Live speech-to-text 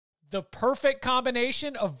The perfect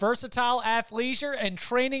combination of versatile athleisure and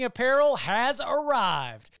training apparel has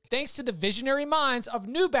arrived. Thanks to the visionary minds of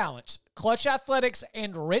New Balance, Clutch Athletics,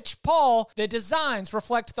 and Rich Paul, the designs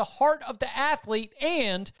reflect the heart of the athlete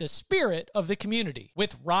and the spirit of the community.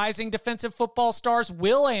 With rising defensive football stars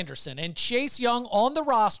Will Anderson and Chase Young on the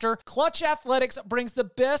roster, Clutch Athletics brings the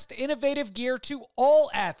best innovative gear to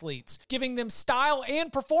all athletes, giving them style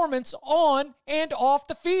and performance on and off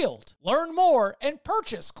the field. Learn more and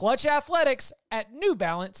purchase Clutch Athletics at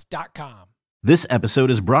newbalance.com. This episode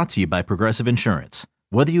is brought to you by Progressive Insurance.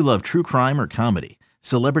 Whether you love true crime or comedy,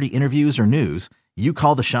 celebrity interviews or news, you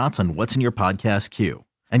call the shots on what's in your podcast queue.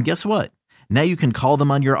 And guess what? Now you can call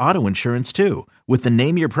them on your auto insurance too with the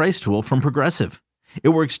Name Your Price tool from Progressive. It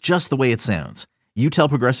works just the way it sounds. You tell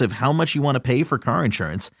Progressive how much you want to pay for car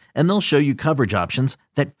insurance, and they'll show you coverage options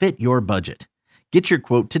that fit your budget. Get your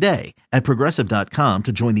quote today at Progressive.com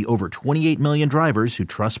to join the over 28 million drivers who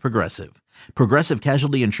trust Progressive. Progressive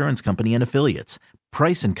Casualty Insurance Company and Affiliates.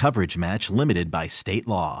 Price and coverage match limited by state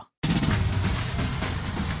law.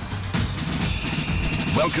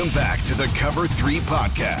 Welcome back to the Cover 3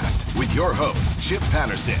 podcast with your hosts, Chip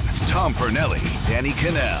Patterson, Tom Fornelli, Danny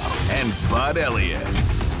Cannell, and Bud Elliott.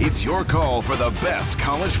 It's your call for the best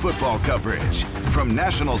college football coverage, from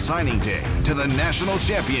National Signing Day to the National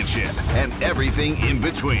Championship and everything in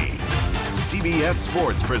between. CBS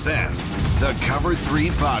Sports presents the Cover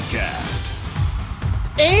 3 podcast.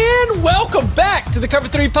 And welcome back to the Cover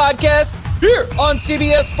 3 podcast here on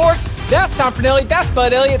CBS Sports. That's Tom Fornelli, that's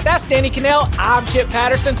Bud Elliott, that's Danny Cannell. I'm Chip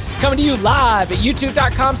Patterson, coming to you live at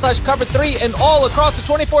youtube.com/cover3 and all across the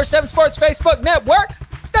 24/7 Sports Facebook network.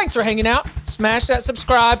 Thanks for hanging out. Smash that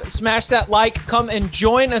subscribe, smash that like, come and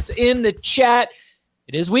join us in the chat.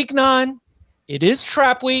 It is week 9. It is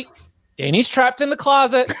trap week. Danny's trapped in the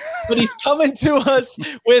closet, but he's coming to us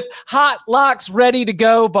with hot locks ready to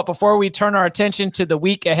go. But before we turn our attention to the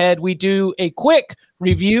week ahead, we do a quick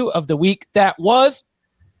review of the week that was.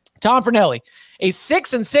 Tom Fornelli, a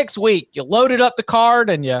 6-6 week. You loaded up the card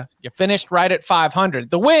and you finished right at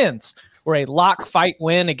 500. The wins were a lock fight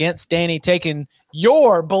win against Danny, taking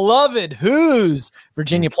your beloved Hoos,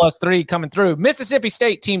 Virginia +3 coming through. Mississippi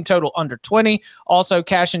State team total under 20. Also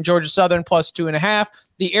cashing Georgia Southern +2.5.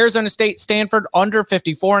 The Arizona State Stanford under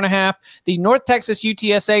 54.5. The North Texas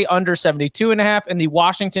UTSA under 72.5. And the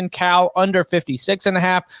Washington Cal under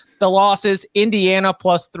 56.5. The losses, Indiana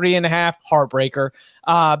 +3.5, heartbreaker.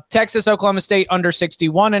 Texas Oklahoma State under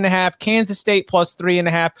 61.5. Kansas State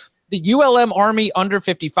 +3.5. The ULM Army under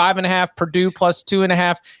 55.5, Purdue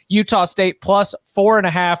 +2.5, Utah State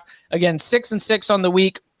 +4.5. Again, 6-6 on the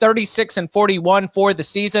week, 36-41 for the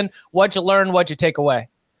season. What'd you learn? What'd you take away?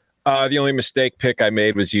 The only mistake pick I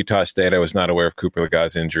made was Utah State. I was not aware of Cooper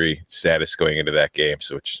Legas' injury status going into that game,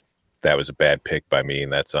 that was a bad pick by me,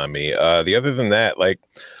 and that's on me. The other than that,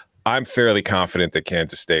 I'm fairly confident that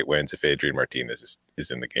Kansas State wins if Adrian Martinez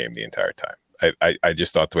is in the game the entire time. I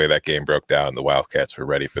just thought the way that game broke down, the Wildcats were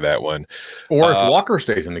ready for that one. Or if Walker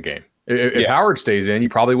stays in the game. If Howard stays in, you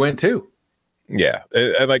probably win too. Yeah.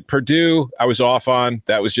 And Purdue, I was off on.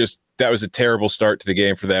 That was a terrible start to the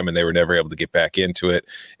game for them, and they were never able to get back into it.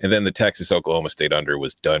 And then the Texas Oklahoma State under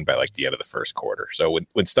was done by the end of the first quarter. So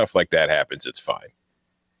when stuff like that happens, it's fine.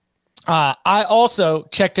 I also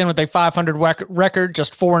checked in with a 500 record,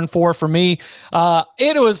 just 4-4 for me.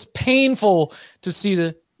 It was painful to see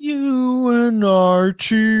the UNRTY.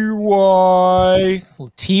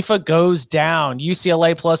 Latifah goes down.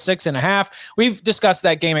 UCLA +6.5. We've discussed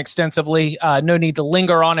that game extensively. No need to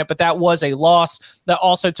linger on it, but that was a loss. That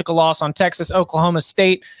also took a loss on Texas, Oklahoma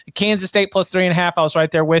State, Kansas State +3.5. I was right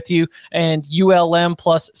there with you, and ULM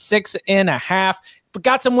 +6.5. But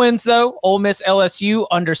got some wins, though. Ole Miss LSU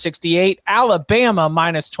under 68. Alabama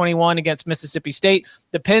 -21 against Mississippi State.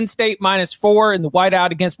 The Penn State -4 in the whiteout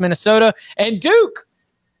against Minnesota. And Duke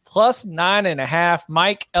 +9.5.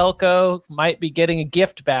 Mike Elko might be getting a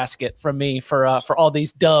gift basket from me for all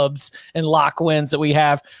these dubs and lock wins that we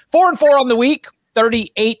have. 4-4 on the week,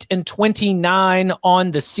 38-29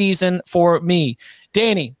 on the season for me.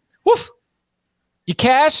 Danny, woof. You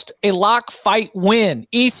cashed a lock fight win.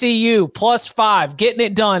 ECU +5, getting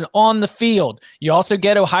it done on the field. You also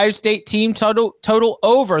get Ohio State team total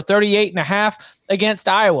over 38.5 against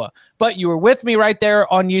Iowa. But you were with me right there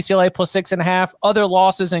on UCLA +6.5. Other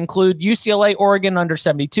losses include UCLA, Oregon under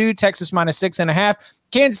 72, Texas -6.5,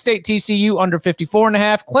 Kansas State, TCU under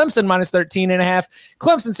 54.5, Clemson -13.5,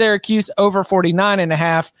 Clemson, Syracuse over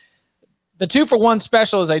 49.5. The 2-for-1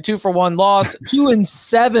 special is a 2-for-1 loss,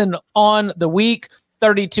 2-7 on the week,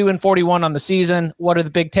 32-41 on the season. What are the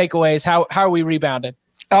big takeaways? How are we rebounded?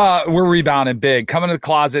 We're rebounding big. Coming to the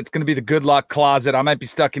closet. It's going to be the good luck closet. I might be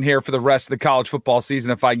stuck in here for the rest of the college football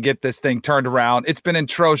season if I get this thing turned around. It's been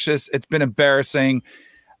atrocious. It's been embarrassing.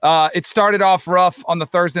 It started off rough on the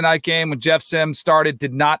Thursday night game when Jeff Sims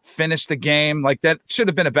did not finish the game. Like, that should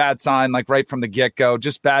have been a bad sign, like right from the get-go.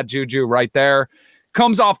 Just bad juju right there.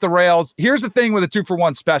 Comes off the rails. Here's the thing with a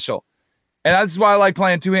 2-for-1 special. And that's why I like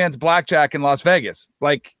playing two hands blackjack in Las Vegas.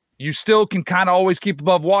 Like, you still can kind of always keep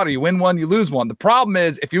above water. You win one, you lose one. The problem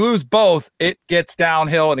is if you lose both, it gets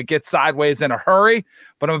downhill and it gets sideways in a hurry.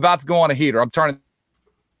 But I'm about to go on a heater. I'm turning.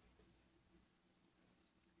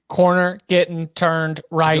 Corner getting turned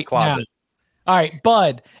right now. All right,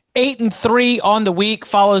 Bud, 8-3 on the week,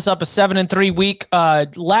 follows up a 7-3 week.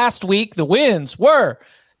 Last week, the wins were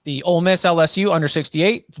the Ole Miss LSU under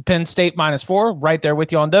 68, Penn State -4, right there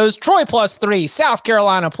with you on those. Troy +3, South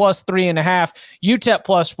Carolina +3.5, UTEP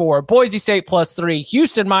 +4, Boise State +3,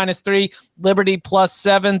 Houston -3, Liberty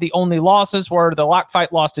 +7. The only losses were the lock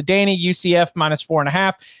fight loss to Danny, UCF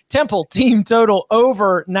 -4.5, Temple team total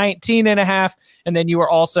over 19.5, and then you were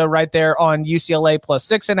also right there on UCLA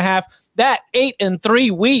 +6.5. That 8-3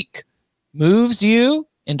 week moves you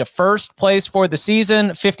into first place for the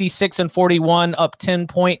season, 56-41, up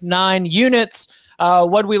 10.9 units.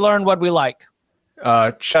 What'd we learn? What'd we like?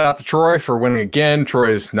 Shout out to Troy for winning again.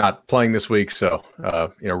 Troy is not playing this week, so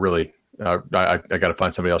really, I got to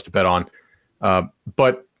find somebody else to bet on.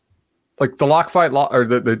 But like the lock fight or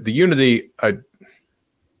the unity, I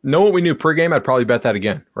know what we knew pregame. I'd probably bet that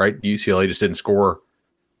again, right? UCLA just didn't score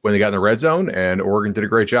when they got in the red zone, and Oregon did a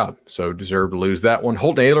great job, so deserved to lose that one.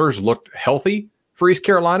 Holton Ahlers looked healthy for East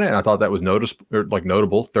Carolina, and I thought that was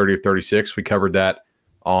notable, 30 of 36. We covered that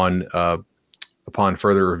on upon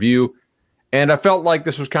further review. And I felt like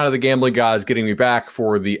this was kind of the gambling gods getting me back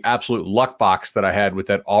for the absolute luck box that I had with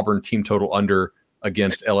that Auburn team total under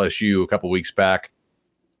against LSU a couple weeks back.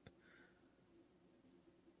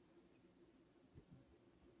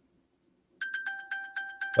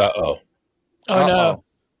 Uh-oh. Oh, no.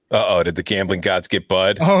 Uh-oh, did the gambling gods get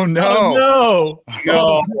Bud? Oh, no.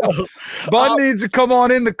 No. Bud needs to come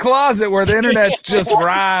on in the closet where the internet's just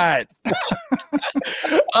right.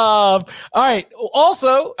 All right.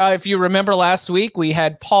 Also, if you remember last week, we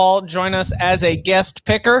had Paul join us as a guest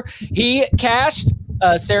picker. He cashed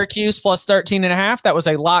Syracuse +13.5. That was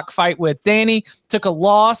a lock fight with Danny. Took a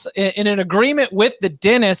loss in an agreement with the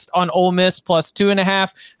dentist on Ole Miss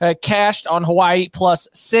 +2.5. Cashed on Hawaii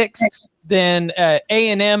 +6. Then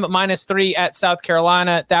A&M -3 at South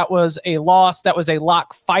Carolina. That was a loss. That was a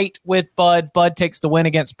lock fight with Bud. Bud takes the win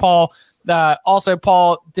against Paul. Also,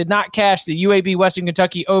 Paul did not cash the UAB Western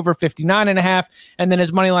Kentucky over 59.5. And then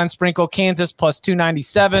his moneyline sprinkle, Kansas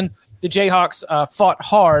 +297. The Jayhawks fought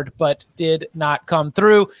hard, but did not come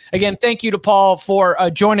through. Again, thank you to Paul for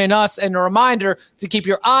joining us. And a reminder to keep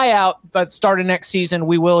your eye out, but starting next season,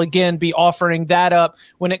 we will again be offering that up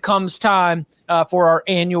when it comes time for our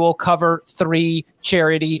annual Cover 3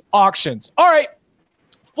 charity auctions. All right,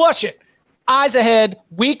 flush it. Eyes ahead,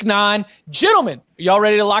 week 9. Gentlemen, are y'all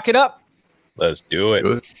ready to lock it up? Let's do it.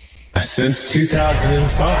 Since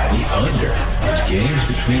 2005, the under on games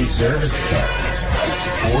between service academies is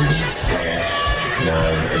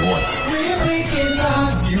 40-9-1.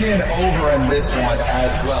 You get over in this one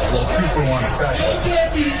as well. A little 2-for-1 special.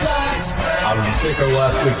 I was sick of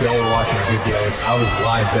last week. Y'all were watching good games. I was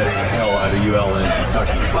live betting the hell out of ULN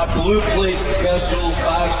Kentucky. My blue plate special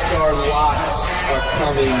 5-star locks are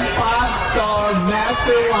coming. 5-star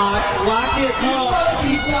master lock. Lock it up.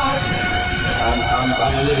 These locks.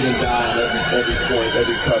 I'm living and dying every point,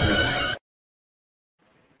 every coverage.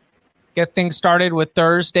 Get things started with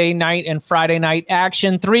Thursday night and Friday night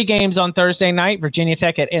action. 3 games on Thursday night: Virginia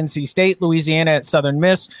Tech at NC State, Louisiana at Southern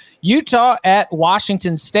Miss, Utah at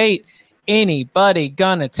Washington State. Anybody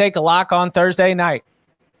gonna take a lock on Thursday night?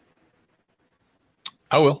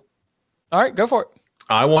 I will. All right, go for it.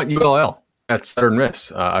 I want ULL at Southern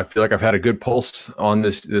Miss. I feel like I've had a good pulse on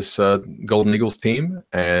this Golden Eagles team,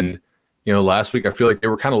 and last week I feel like they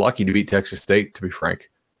were kind of lucky to beat Texas State. To be frank,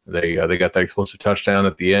 they got that explosive touchdown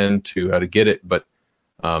at the end to get it, but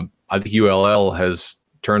I think ULL has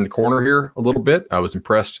turned the corner here a little bit. I was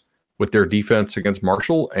impressed with their defense against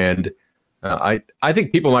Marshall, and I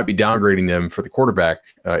think people might be downgrading them for the quarterback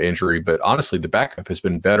injury, but honestly, the backup has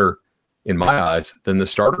been better in my eyes than the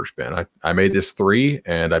starter's been. I made this 3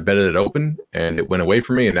 and I betted it open, and it went away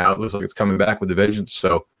from me, and now it looks like it's coming back with a vengeance.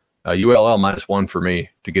 So ULL -1 for me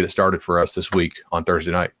to get it started for us this week on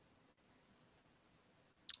Thursday night.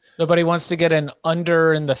 Nobody wants to get an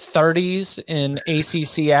under in the 30s in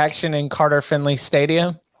ACC action in Carter Finley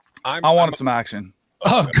Stadium. I wanted some action.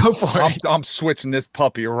 Oh, go for it. I'm switching this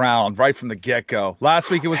puppy around right from the get-go. Last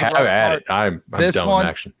week it was a rough start. I'm this done one, with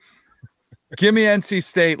action. Give me NC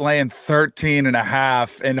State laying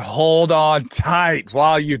 13.5 and hold on tight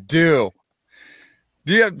while you do.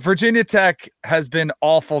 Virginia Tech has been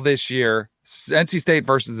awful this year. NC State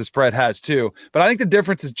versus the spread has too. But I think the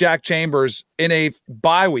difference is Jack Chambers in a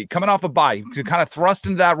bye week, coming off a bye, he kind of thrust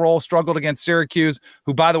into that role, struggled against Syracuse,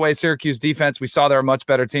 who, by the way, Syracuse defense, we saw they're a much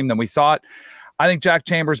better team than we thought. I think Jack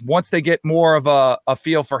Chambers, once they get more of a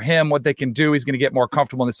feel for him, what they can do, he's going to get more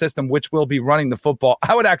comfortable in the system, which will be running the football.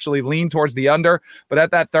 I would actually lean towards the under, but at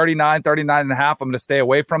that 39.5, I'm going to stay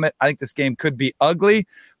away from it. I think this game could be ugly,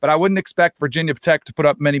 but I wouldn't expect Virginia Tech to put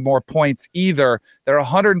up many more points either. They're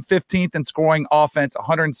 115th in scoring offense,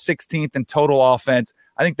 116th in total offense.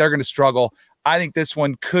 I think they're going to struggle. I think this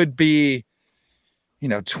one could be,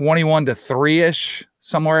 21-3-ish,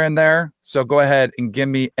 somewhere in there. So go ahead and give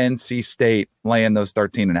me NC State laying those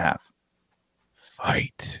 13.5.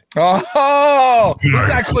 Fight. Oh, this is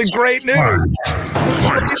actually great news.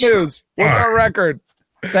 Great news. What's our record?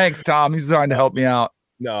 Thanks, Tom. He's trying to help me out.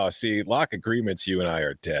 No, see, lock agreements, you and I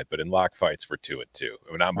are dead, but in lock fights, we're 2-2.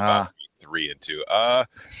 I mean, I'm about to be 3-2.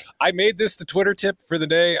 I made this the Twitter tip for the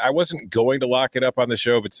day. I wasn't going to lock it up on the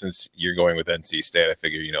show, but since you're going with NC State, I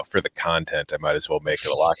figure, for the content, I might as well make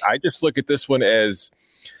it a lock. I just look at this one as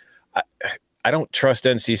I don't trust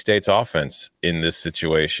NC State's offense in this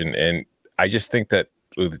situation, and I just think that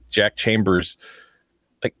with Jack Chambers,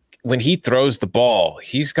 when he throws the ball,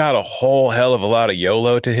 he's got a whole hell of a lot of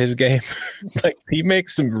YOLO to his game. He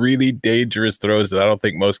makes some really dangerous throws that I don't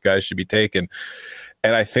think most guys should be taking.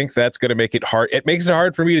 And I think that's going to make it hard. It makes it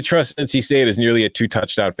hard for me to trust NC State as nearly a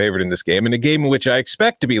 2-touchdown favorite in this game, in a game in which I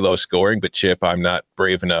expect to be low scoring, but Chip, I'm not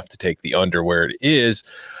brave enough to take the under where it is.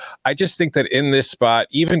 I just think that in this spot,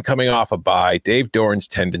 even coming off a bye, Dave Doran's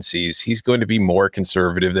tendencies, he's going to be more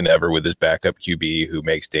conservative than ever with his backup QB who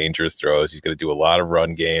makes dangerous throws. He's going to do a lot of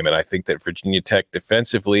run game. And I think that Virginia Tech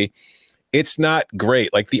defensively, it's not great.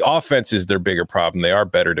 The offense is their bigger problem. They are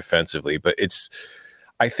better defensively, but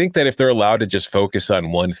I think that if they're allowed to just focus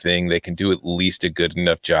on one thing, they can do at least a good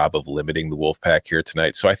enough job of limiting the Wolfpack here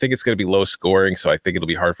tonight. So I think it's going to be low scoring. So I think it'll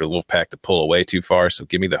be hard for the Wolfpack to pull away too far. So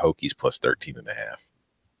give me the Hokies plus 13.5.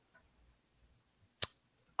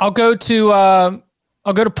 I'll go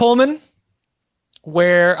to Pullman,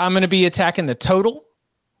 where I'm going to be attacking the total.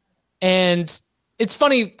 And it's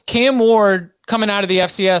funny, Cam Ward coming out of the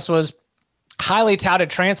FCS was highly touted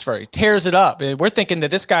transfer. He tears it up. We're thinking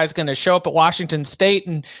that this guy's going to show up at Washington State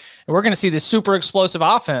and we're going to see this super explosive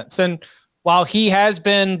offense. And while he has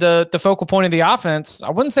been the focal point of the offense, I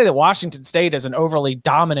wouldn't say that Washington State is an overly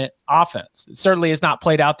dominant offense. It certainly has not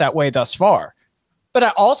played out that way thus far. But I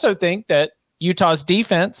also think that Utah's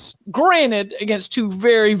defense, granted against two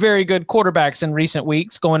very, very good quarterbacks in recent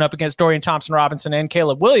weeks, going up against Dorian Thompson-Robinson and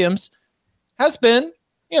Caleb Williams, has been,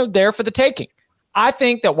 there for the taking. I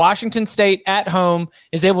think that Washington State at home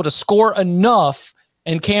is able to score enough,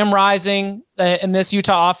 and Cam Rising and this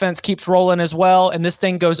Utah offense keeps rolling as well, and this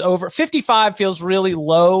thing goes over. 55 feels really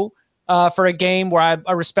low for a game where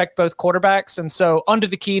I respect both quarterbacks, and so under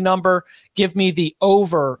the key number, give me the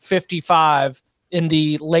over 55 in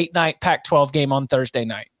the late night Pac-12 game on Thursday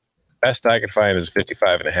night. Best I could find is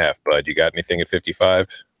 55.5, bud. You got anything at 55?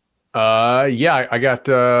 Yeah, I got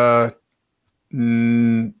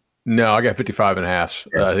no, I got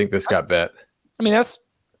 55.5. I think this got bet. I mean, that's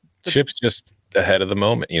Chip's just ahead of the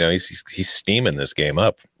moment. He's steaming this game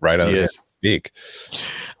up right on his speak.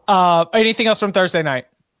 Anything else from Thursday night?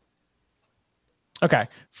 Okay.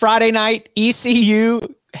 Friday night, ECU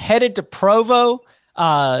headed to Provo.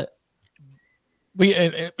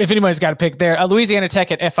 If anybody's got a pick there, Louisiana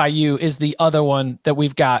Tech at FIU is the other one that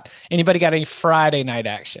we've got. Anybody got any Friday night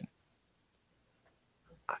action?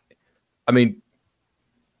 I mean,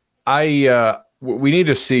 we need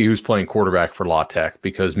to see who's playing quarterback for La Tech,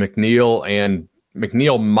 because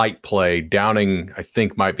McNeil might play. Downing, I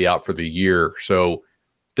think, might be out for the year. So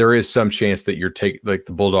there is some chance that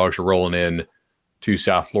the Bulldogs are rolling in to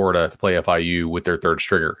South Florida to play FIU with their third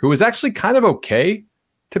stringer, who was actually kind of okay,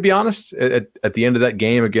 to be honest, at the end of that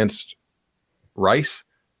game against Rice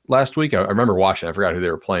last week. I remember watching. I forgot who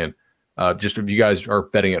they were playing. Just if you guys are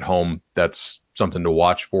betting at home, that's something to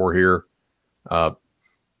watch for here.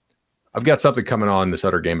 I've got something coming on this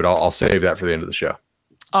other game, but I'll save that for the end of the show.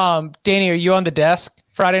 Danny, are you on the desk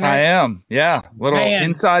Friday night? I am. Yeah. A little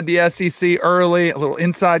inside the SEC early, a little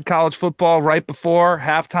inside college football right before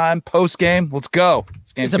halftime, post game. Let's go.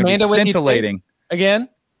 This game's going to be scintillating. Again?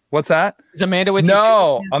 What's that? Is Amanda with you?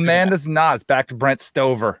 No, Amanda's not. It's back to Brent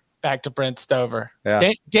Stover. Back to Brent Stover.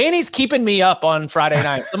 Yeah. Danny's keeping me up on Friday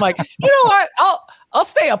nights. I'm like, you know what? I'll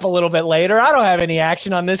stay up a little bit later. I don't have any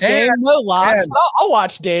action on this game. No locks. I'll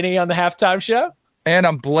watch Danny on the halftime show. And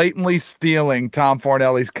I'm blatantly stealing Tom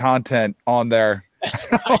Fornelli's content on there.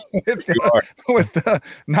 That's right. with the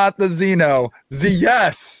not the Zeno,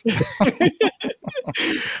 yes.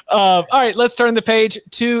 All right, let's turn the page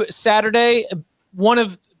to Saturday. One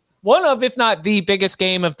of, if not the biggest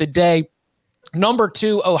game of the day. Number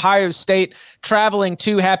 2, Ohio State traveling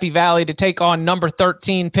to Happy Valley to take on number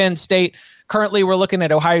 13, Penn State. Currently, we're looking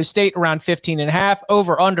at Ohio State around 15.5,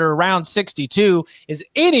 over under around 62. Is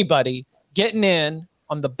anybody getting in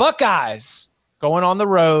on the Buckeyes going on the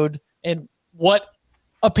road and what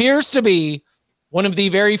appears to be one of the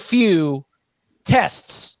very few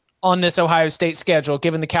tests on this Ohio State schedule,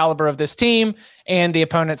 given the caliber of this team and the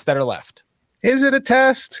opponents that are left? Is it a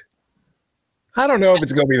test? I don't know if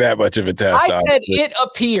it's going to be that much of a test. I said it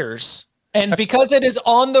appears. And because it is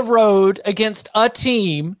on the road against a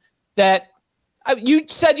team that you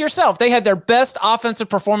said yourself, they had their best offensive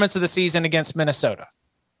performance of the season against Minnesota.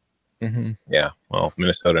 Mm-hmm. Yeah. Well,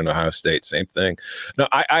 Minnesota and Ohio State, same thing. No,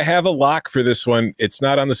 I have a lock for this one. It's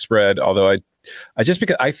not on the spread, although I just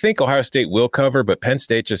because I think Ohio State will cover, but Penn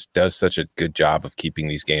State just does such a good job of keeping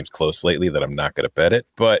these games close lately that I'm not going to bet it.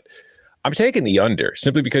 But I'm taking the under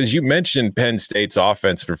simply because you mentioned Penn State's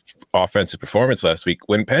offensive performance last week.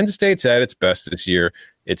 When Penn State's at its best this year,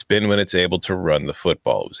 it's been when it's able to run the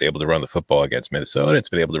football. It was able to run the football against Minnesota. It's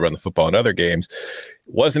been able to run the football in other games.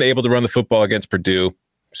 It wasn't able to run the football against Purdue.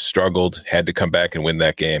 Struggled, had to come back and win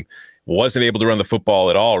that game. Wasn't able to run the football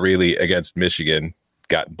at all, really, against Michigan.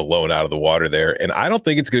 Got blown out of the water there. And I don't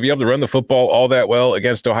think it's going to be able to run the football all that well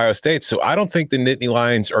against Ohio State. So I don't think the Nittany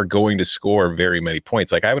Lions are going to score very many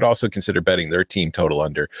points. Like, I would also consider betting their team total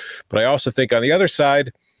under. But I also think on the other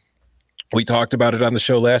side, we talked about it on the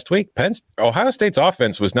show last week. Ohio State's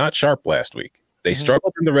offense was not sharp last week. They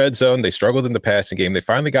struggled in the red zone. They struggled in the passing game. They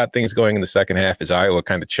finally got things going in the second half as Iowa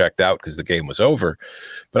kind of checked out because the game was over.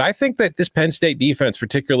 But I think that this Penn State defense,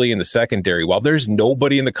 particularly in the secondary, while there's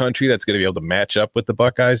nobody in the country that's going to be able to match up with the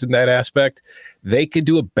Buckeyes in that aspect, they can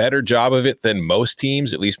do a better job of it than most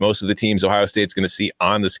teams, at least most of the teams Ohio State's going to see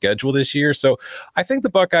on the schedule this year. So I think the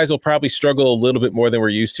Buckeyes will probably struggle a little bit more than we're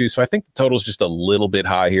used to. So I think the total is just a little bit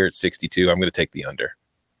high here at 62. I'm going to take the under.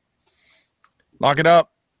 Lock it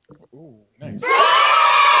up. Ooh, nice.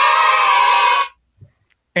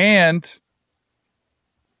 And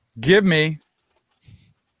give me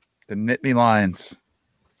the Nittany Lions.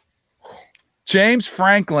 James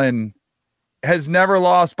Franklin has never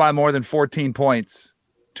lost by more than 14 points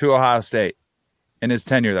to Ohio State in his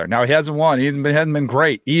tenure there. Now, he hasn't won. He hasn't been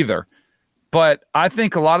great either. But I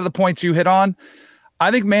think a lot of the points you hit on,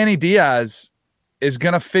 I think Manny Diaz is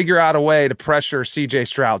going to figure out a way to pressure C.J.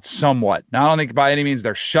 Stroud somewhat. Now, I don't think by any means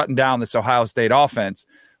they're shutting down this Ohio State offense,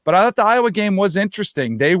 but I thought the Iowa game was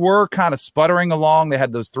interesting. They were kind of sputtering along. They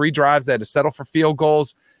had those 3 drives. They had to settle for field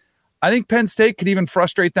goals. I think Penn State could even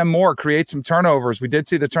frustrate them more, create some turnovers. We did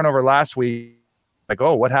see the turnover last week. Like,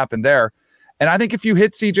 oh, what happened there? And I think if you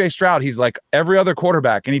hit C.J. Stroud, he's like every other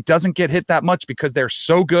quarterback, and he doesn't get hit that much because they're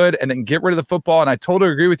so good and then get rid of the football. And I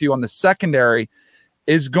totally agree with you on the secondary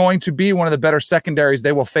is going to be one of the better secondaries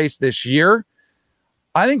they will face this year.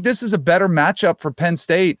 I think this is a better matchup for Penn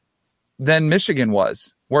State than Michigan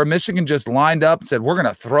was, where Michigan just lined up and said, we're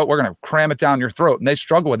going to cram it down your throat. And they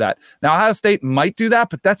struggle with that. Now, Ohio State might do that,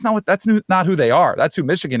 but that's not who they are. That's who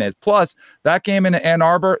Michigan is. Plus, that game in Ann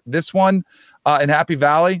Arbor, this one in Happy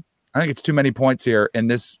Valley, I think it's too many points here in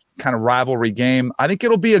this kind of rivalry game. I think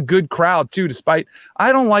it'll be a good crowd, too, despite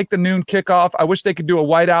I don't like the noon kickoff. I wish they could do a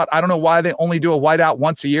whiteout. I don't know why they only do a whiteout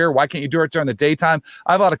once a year. Why can't you do it during the daytime?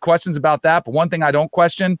 I have a lot of questions about that, but one thing I don't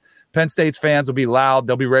question, Penn State's fans will be loud.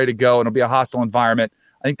 They'll be ready to go, and it'll be a hostile environment.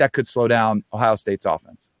 I think that could slow down Ohio State's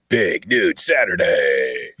offense. Big Dude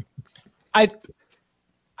Saturday. The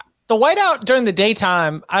whiteout during the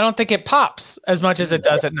daytime, I don't think it pops as much as it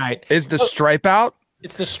does at night. Is the stripe out?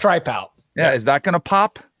 It's the stripe out. Yeah, is that going to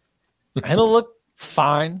pop? It'll look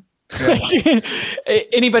fine. Yeah.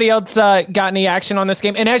 Anybody else got any action on this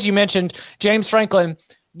game? And as you mentioned, James Franklin,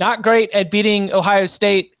 not great at beating Ohio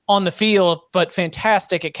State on the field, but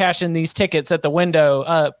fantastic at cashing these tickets at the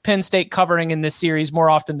window. Penn State covering in this series more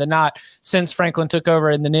often than not since Franklin took over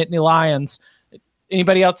in the Nittany Lions.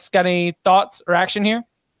 Anybody else got any thoughts or action here?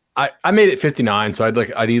 I made it 59, so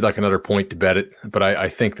I need like another point to bet it, but I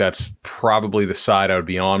think that's probably the side I would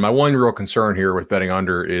be on. My one real concern here with betting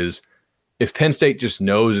under is if Penn State just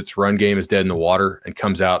knows its run game is dead in the water and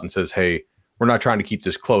comes out and says, hey, we're not trying to keep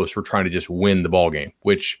this close, we're trying to just win the ball game,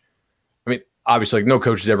 which, I mean, obviously like no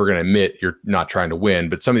coach is ever going to admit you're not trying to win,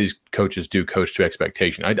 but some of these coaches do coach to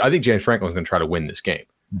expectation. I think James Franklin is going to try to win this game,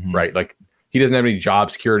 right? Like he doesn't have any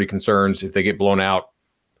job security concerns. If they get blown out,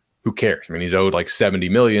 who cares? I mean, he's owed like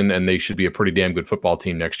 $70 million, and they should be a pretty damn good football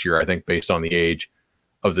team next year, I think, based on the age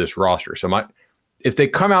of this roster. So if they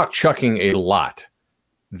come out chucking a lot,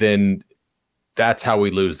 then that's how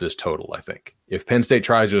we lose this total, I think. If Penn State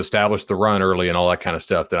tries to establish the run early and all that kind of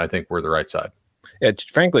stuff, then I think we're the right side. Yeah,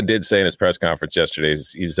 Franklin did say in his press conference yesterday,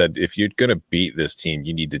 he said, if you're going to beat this team,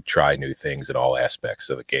 you need to try new things in all aspects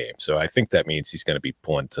of the game. So I think that means he's going to be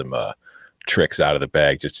pulling some tricks out of the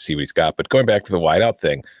bag just to see what he's got. But going back to the wideout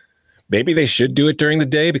thing, maybe they should do it during the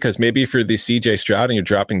day, because maybe if you're the CJ Stroud and you're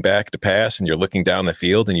dropping back to pass and you're looking down the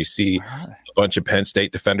field and you see a bunch of Penn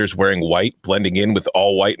State defenders wearing white, blending in with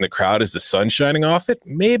all white in the crowd as the sun shining off it,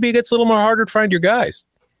 maybe it gets a little more harder to find your guys.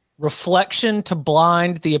 Reflection to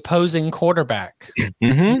blind the opposing quarterback.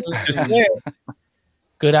 Mm-hmm.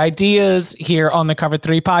 Good ideas here on the Cover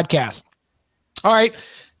 3 podcast. All right,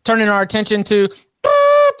 turning our attention to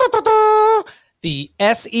the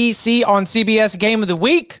SEC on CBS Game of the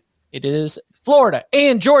Week. It is Florida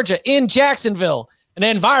and Georgia in Jacksonville, an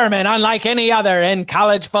environment unlike any other in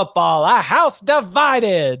college football, a house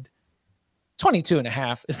divided.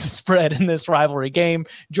 22.5 is the spread in this rivalry game.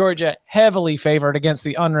 Georgia heavily favored against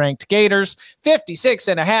the unranked Gators.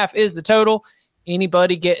 56.5 is the total.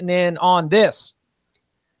 Anybody getting in on this?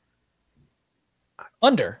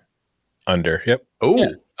 Under. Yep. Oh.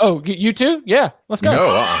 Yeah. Oh, you too? Yeah, let's go.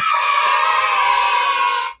 No.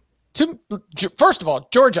 First of all,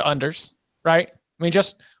 Georgia unders, right? I mean,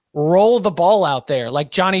 just roll the ball out there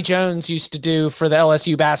like Johnny Jones used to do for the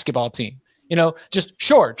LSU basketball team. You know, just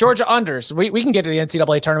sure, Georgia unders. We can get to the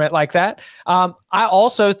NCAA tournament like that. I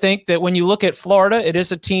also think that when you look at Florida, it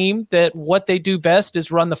is a team that what they do best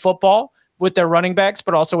is run the football with their running backs,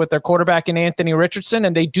 but also with their quarterback in Anthony Richardson.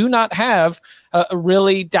 And they do not have a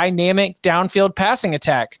really dynamic downfield passing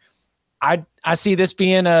attack. I see this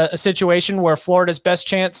being a situation where Florida's best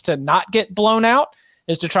chance to not get blown out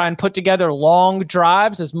is to try and put together long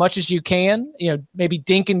drives as much as you can, you know, maybe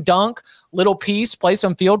dink and dunk, little piece, play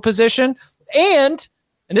some field position. And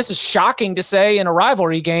this is shocking to say in a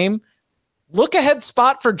rivalry game, look ahead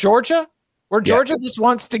spot for Georgia, where Georgia just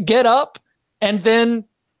wants to get up and then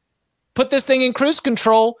put this thing in cruise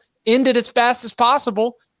control, end it as fast as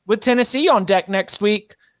possible with Tennessee on deck next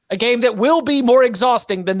week, a game that will be more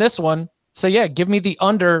exhausting than this one. So, yeah, give me the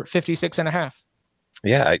under 56.5.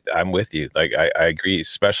 Yeah, I'm with you. Like, I agree,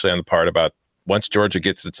 especially on the part about once Georgia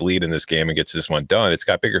gets its lead in this game and gets this one done, it's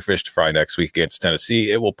got bigger fish to fry next week against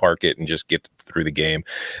Tennessee. It will park it and just get through the game.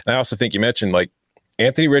 And I also think you mentioned, like,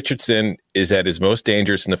 Anthony Richardson is at his most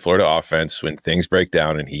dangerous in the Florida offense when things break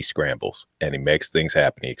down and he scrambles and he makes things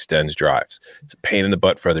happen. He extends drives. It's a pain in the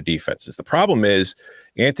butt for other defenses. The problem is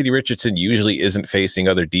Anthony Richardson usually isn't facing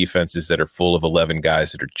other defenses that are full of 11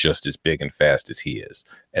 guys that are just as big and fast as he is.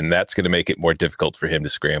 And that's going to make it more difficult for him to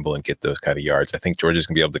scramble and get those kind of yards. I think Georgia's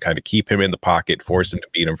going to be able to kind of keep him in the pocket, force him to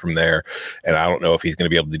beat him from there. And I don't know if he's going to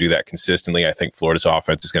be able to do that consistently. I think Florida's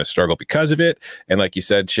offense is going to struggle because of it. And like you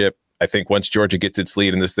said, Chip, I think once Georgia gets its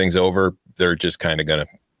lead and this thing's over, they're just kind of going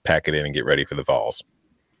to pack it in and get ready for the Vols.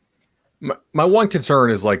 My one concern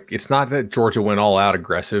is, like, it's not that Georgia went all out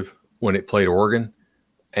aggressive when it played Oregon.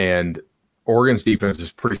 And Oregon's defense is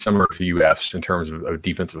pretty similar to UF's in terms of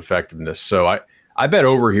defensive effectiveness. So I bet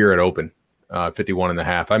over here at open,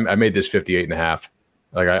 51.5. I made this 58.5.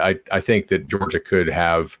 Like I think that Georgia could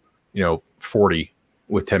have, 40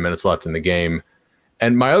 with 10 minutes left in the game.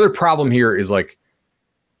 And my other problem here is, like,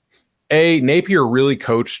 Napier really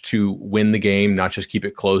coached to win the game, not just keep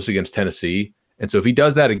it close against Tennessee. And so if he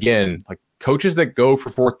does that again, like, coaches that go for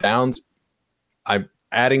fourth downs, I'm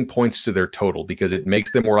adding points to their total because it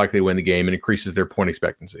makes them more likely to win the game and increases their point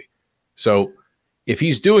expectancy. So if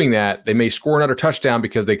he's doing that, they may score another touchdown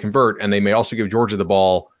because they convert, and they may also give Georgia the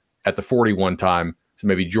ball at the 41 time. So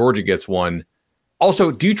maybe Georgia gets one.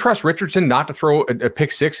 Also, do you trust Richardson not to throw a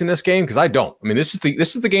pick six in this game? Because I don't. I mean, this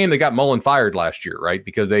is the game that got Mullen fired last year, right?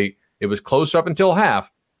 Because it was close up until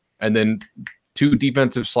half, and then two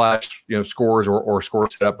defensive scores or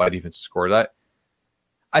scores set up by defensive scores.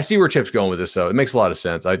 I see where Chip's going with this, though. It makes a lot of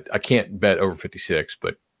sense. I can't bet over 56,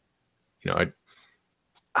 but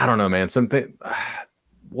I don't know, man.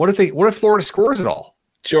 What if Florida scores it all?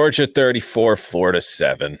 Georgia 34, Florida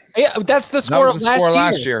 7. Yeah, that's the score of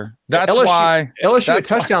last year. That's LSU, why LSU had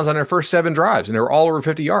touchdowns on their first 7 drives, and they were all over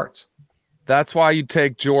 50 yards. That's why you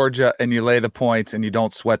take Georgia and you lay the points and you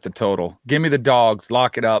don't sweat the total. Give me the dogs.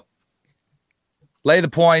 Lock it up. Lay the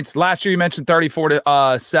points. Last year you mentioned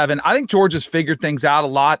 34-7. I think Georgia's figured things out a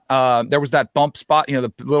lot. There was that bump spot,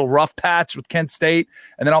 the little rough patch with Kent State,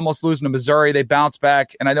 and then almost losing to Missouri. They bounced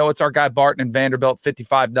back, and I know it's our guy Barton and Vanderbilt,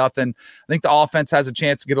 55-0. I think the offense has a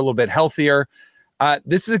chance to get a little bit healthier.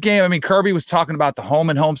 This is a game. I mean, Kirby was talking about the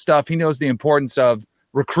home and home stuff. He knows the importance of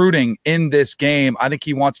recruiting in this game. I think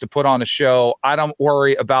he wants to put on a show. I don't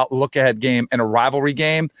worry about look-ahead game and a rivalry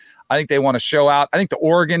game. I think they want to show out. I think the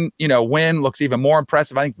Oregon, win looks even more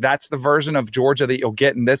impressive. I think that's the version of Georgia that you'll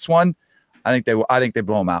get in this one. I think they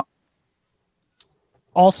blow them out.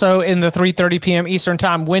 Also in the 3:30 p.m. Eastern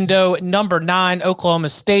time window, number 9 Oklahoma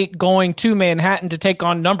State going to Manhattan to take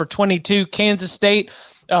on number 22 Kansas State.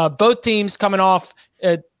 Both teams coming off.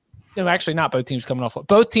 Actually, not both teams coming off.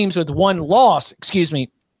 Both teams with one loss.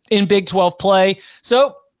 In Big 12 play.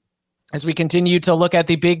 So as we continue to look at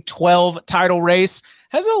the Big 12 title race,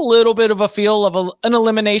 has a little bit of a feel of an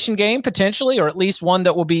elimination game potentially, or at least one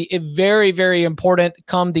that will be very, very important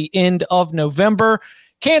come the end of November.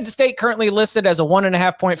 Kansas State currently listed as a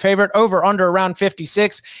 1.5 point favorite, over under around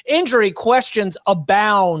 56. Injury questions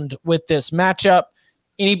abound with this matchup.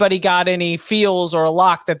 Anybody got any feels or a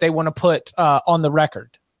lock that they want to put on the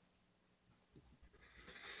record?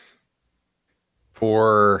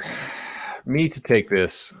 For me to take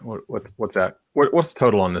this, what's that? What's the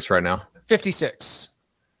total on this right now? 56.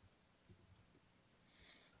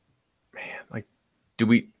 Do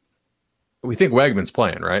we think Wegman's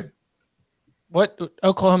playing, right? What?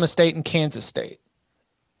 Oklahoma State and Kansas State.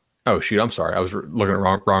 Oh, shoot. I'm sorry. I was looking at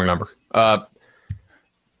wrong number.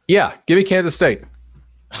 Yeah, give me Kansas State.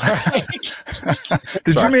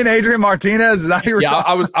 Did you mean Adrian Martinez? Is that who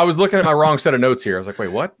I was looking at my wrong set of notes here. I was like, wait,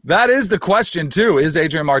 what? That is the question, too. Is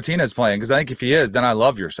Adrian Martinez playing? Because I think if he is, then I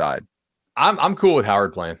love your side. I'm cool with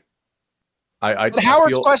Howard playing.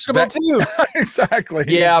 Howard's questionable too. Exactly.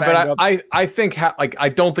 Yeah, but I think I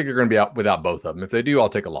don't think you're going to be out without both of them. If they do, I'll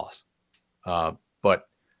take a loss. But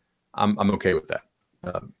I'm okay with that.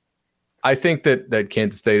 I think that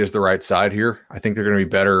Kansas State is the right side here. I think they're going to be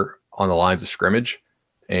better on the lines of scrimmage.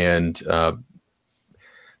 And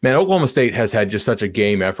Oklahoma State has had just such a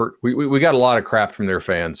game effort. We got a lot of crap from their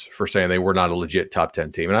fans for saying they were not a legit top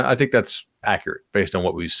 10 team, and I think that's accurate based on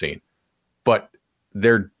what we've seen. But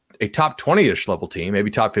they're a top 20-ish level team,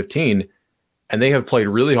 maybe top 15, and they have played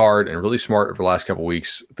really hard and really smart over the last couple of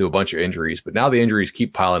weeks through a bunch of injuries. But now the injuries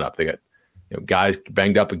keep piling up. They got guys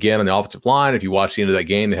banged up again on the offensive line. If you watch the end of that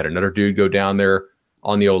game, they had another dude go down there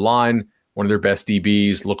on the O-line. One of their best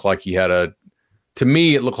DBs looked like he had to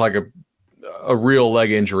me, it looked like a real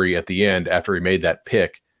leg injury at the end after he made that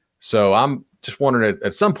pick. So I'm just wondering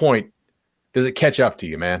at some point, does it catch up to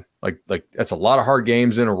you, man? Like that's a lot of hard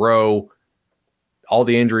games in a row. All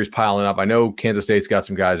the injuries piling up. I know Kansas State's got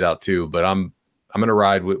some guys out too, but I'm going to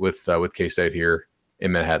ride with K-State here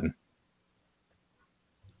in Manhattan.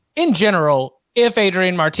 In general, if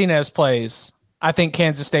Adrian Martinez plays, I think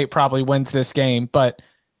Kansas State probably wins this game. But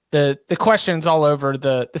the questions all over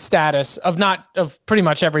the status of pretty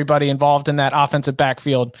much everybody involved in that offensive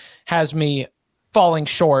backfield has me falling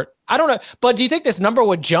short. I don't know, but do you think this number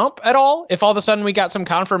would jump at all if all of a sudden we got some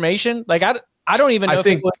confirmation? Like I don't even know.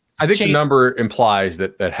 I think the number implies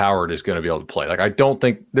that Howard is going to be able to play. Like, I don't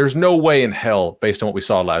think there's no way in hell, based on what we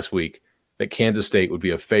saw last week, that Kansas State would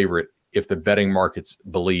be a favorite if the betting markets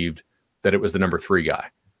believed that it was the number 3 guy.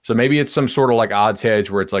 So maybe it's some sort of like odds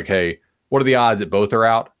hedge where it's like, hey, what are the odds that both are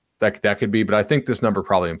out? That could be, but I think this number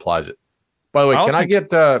probably implies it. By the way, can I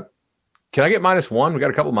get -1? We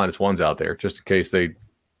got a couple -1s out there just in case I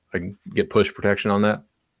can get push protection on that.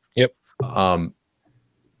 Yep. Oklahoma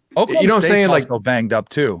what I'm saying? Also banged up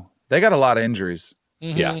too. They got a lot of injuries.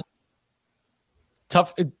 Mm-hmm. Yeah.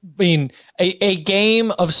 Tough. I mean, a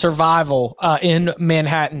game of survival in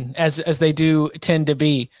Manhattan, as they do tend to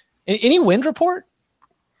be. Any wind report?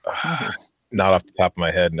 Not off the top of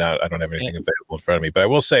my head. No, I don't have anything available in front of me. But I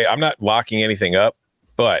will say I'm not locking anything up.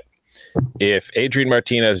 But if Adrian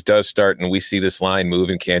Martinez does start and we see this line move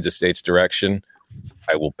in Kansas State's direction,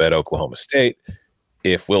 I will bet Oklahoma State.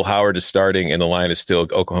 If Will Howard is starting and the line is still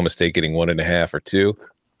Oklahoma State getting 1.5 or 2,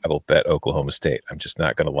 I will bet Oklahoma State. I'm just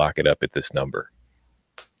not going to lock it up at this number.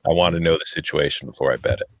 I want to know the situation before I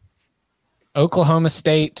bet it. Oklahoma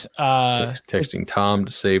State. Texting Tom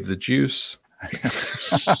to save the juice.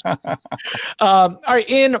 All right,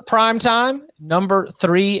 in prime time, number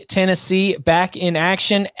 3 Tennessee back in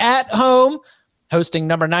action at home, hosting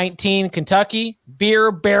number 19 Kentucky.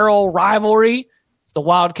 Beer barrel rivalry. The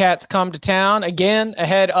Wildcats come to town again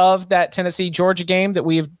ahead of that Tennessee-Georgia game that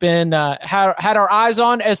we've been had our eyes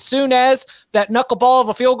on as soon as that knuckleball of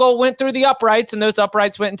a field goal went through the uprights, and those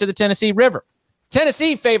uprights went into the Tennessee River.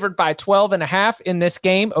 Tennessee favored by 12.5 in this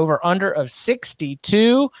game, over under of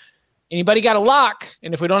 62. Anybody got a lock?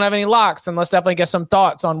 And if we don't have any locks, then let's definitely get some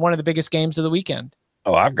thoughts on one of the biggest games of the weekend.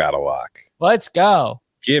 Oh, I've got a lock. Let's go.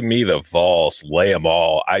 Give me the Vols. Lay them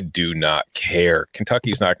all. I do not care.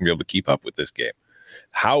 Kentucky's not going to be able to keep up with this game.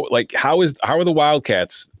 How are the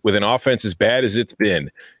Wildcats, with an offense as bad as it's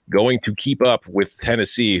been, going to keep up with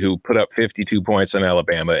Tennessee, who put up 52 points on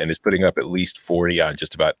Alabama and is putting up at least 40 on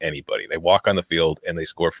just about anybody? They walk on the field and they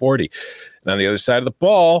score 40. And on the other side of the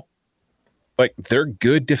ball, like, they're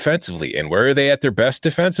good defensively. And where are they at their best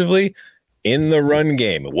defensively? In the run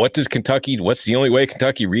game. What's the only way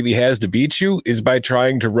Kentucky really has to beat you is by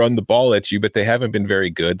trying to run the ball at you, but they haven't been very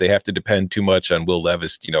good. They have to depend too much on Will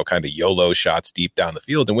Levis, kind of YOLO shots deep down the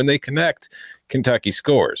field. And when they connect, Kentucky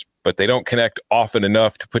scores, but they don't connect often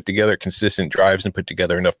enough to put together consistent drives and put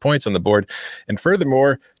together enough points on the board. And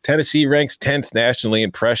furthermore, Tennessee ranks 10th nationally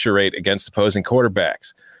in pressure rate against opposing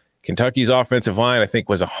quarterbacks. Kentucky's offensive line, I think,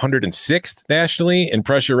 was 106th nationally in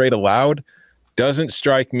pressure rate allowed. Doesn't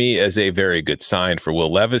strike me as a very good sign for Will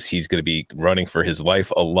Levis. He's going to be running for his life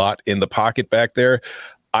a lot in the pocket back there.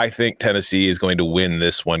 I think Tennessee is going to win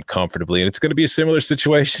this one comfortably, and it's going to be a similar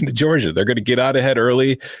situation to Georgia. They're going to get out ahead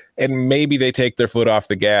early, and maybe they take their foot off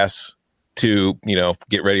the gas to,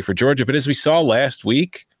 get ready for Georgia. But as we saw last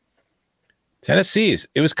week,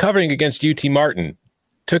 it was covering against UT Martin,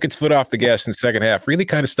 took its foot off the gas in the second half, really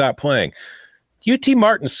kind of stopped playing. UT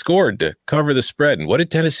Martin scored to cover the spread, and what did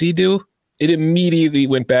Tennessee do? It immediately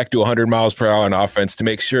went back to 100 miles per hour on offense to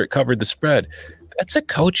make sure it covered the spread. That's a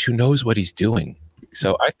coach who knows what he's doing.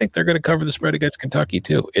 So I think they're going to cover the spread against Kentucky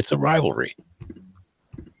too. It's a rivalry.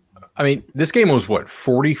 I mean, this game was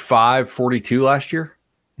 45-42 last year?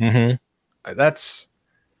 Mm-hmm.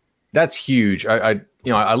 That's huge.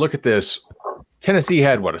 I look at this. Tennessee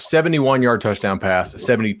had a 71-yard touchdown pass, a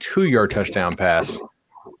 72-yard touchdown pass,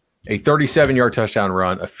 a 37-yard touchdown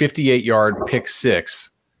run, a 58-yard pick six.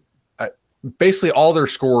 Basically, all their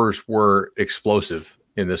scores were explosive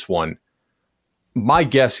in this one. My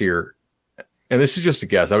guess here, and this is just a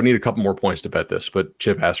guess, I would need a couple more points to bet this, but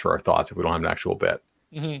Chip asked for our thoughts if we don't have an actual bet.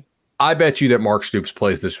 Mm-hmm. I bet you that Mark Stoops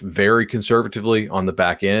plays this very conservatively on the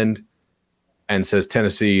back end and says,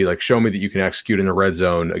 Tennessee, show me that you can execute in the red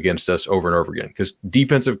zone against us over and over again. Because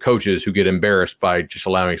defensive coaches who get embarrassed by just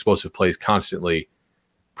allowing explosive plays constantly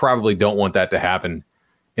probably don't want that to happen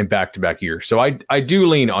in back-to-back years. So I do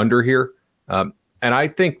lean under here. And I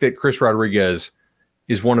think that Chris Rodriguez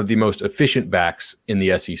is one of the most efficient backs in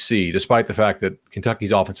the SEC, despite the fact that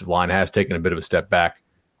Kentucky's offensive line has taken a bit of a step back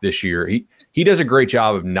this year. He does a great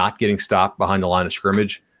job of not getting stopped behind the line of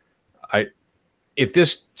scrimmage. If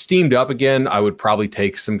this steamed up again, I would probably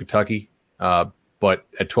take some Kentucky, but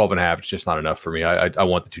at 12.5, it's just not enough for me. I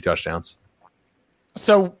want the 2 touchdowns.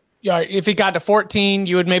 So if it got to 14,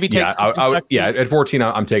 you would maybe take some Kentucky? At 14,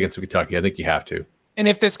 I'm taking some Kentucky. I think you have to. And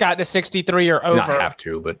if this got to 63 or over, not have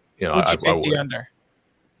to, but would you take the under?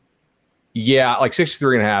 Yeah,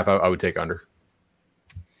 63.5, I would take under.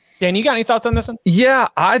 Dan, you got any thoughts on this one? Yeah,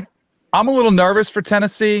 I'm a little nervous for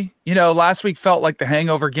Tennessee. Last week felt like the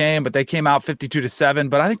hangover game, but they came out 52-7.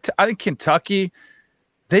 But I think Kentucky,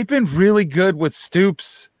 they've been really good with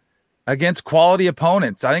Stoops against quality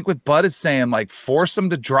opponents. I think what Bud is saying, force them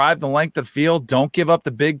to drive the length of the field, don't give up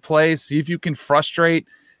the big plays, see if you can frustrate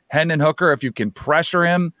Hendon Hooker, if you can pressure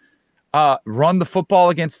him, run the football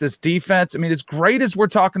against this defense. I mean, as great as we're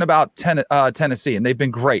talking about Tennessee, and they've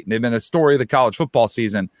been great, and they've been a story of the college football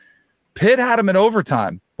season, Pitt had them in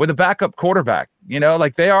overtime with a backup quarterback.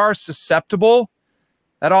 They are susceptible.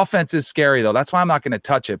 That offense is scary, though. That's why I'm not going to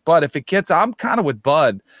touch it. But if it gets, I'm kind of with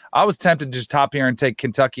Bud. I was tempted to just top here and take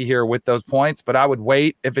Kentucky here with those points, but I would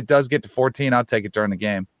wait. If it does get to 14, I'll take it during the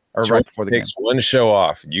game. Or right before the game. Takes one show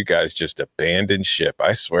off, and you guys just abandon ship.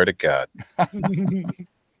 I swear to God.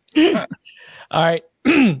 All right.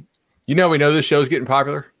 We know this show's getting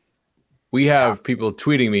popular. We have people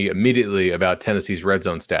tweeting me immediately about Tennessee's red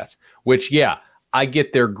zone stats, which, I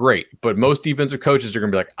get they're great. But most defensive coaches are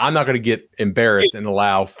going to be like, I'm not going to get embarrassed and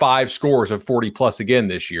allow 5 scores of 40-plus again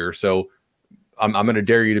this year. So I'm going to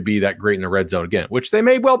dare you to be that great in the red zone again, which they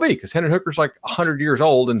may well be because Hendon Hooker's 100 years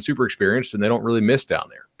old and super experienced, and they don't really miss down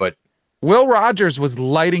there. But Will Rogers was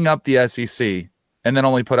lighting up the SEC and then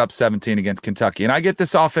only put up 17 against Kentucky. And I get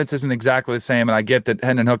this offense isn't exactly the same, and I get that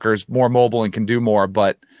Hendon Hooker's more mobile and can do more,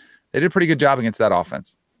 but they did a pretty good job against that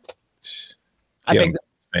offense. I think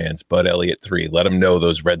fans, Bud Elliott 3. Let them know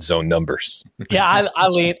those red zone numbers. Yeah, I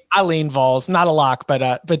lean Vols. Not a lock,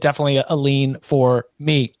 but definitely a lean for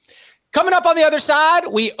me. Coming up on the other side,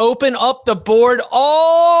 we open up the board.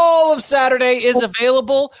 All of Saturday is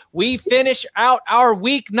available. We finish out our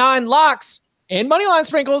Week 9 locks, and moneyline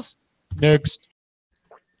sprinkles next.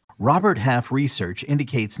 Robert Half research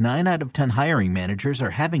indicates 9 out of 10 hiring managers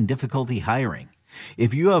are having difficulty hiring.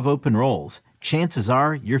 If you have open roles, chances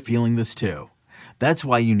are you're feeling this too. That's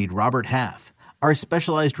why you need Robert Half. Our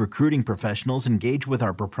specialized recruiting professionals engage with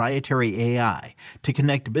our proprietary AI to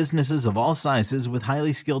connect businesses of all sizes with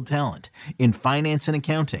highly skilled talent in finance and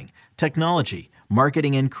accounting, technology,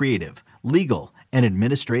 marketing and creative, legal, and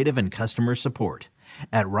administrative and customer support.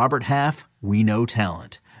 At Robert Half, we know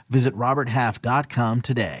talent. Visit roberthalf.com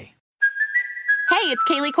today. Hey, it's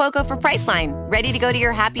Kaylee Cuoco for Priceline. Ready to go to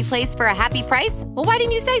your happy place for a happy price? Well, why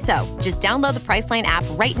didn't you say so? Just download the Priceline app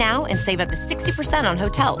right now and save up to 60% on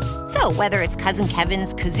hotels. So whether it's Cousin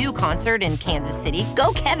Kevin's Kazoo Concert in Kansas City,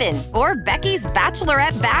 go Kevin, or Becky's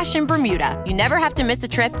Bachelorette Bash in Bermuda, you never have to miss a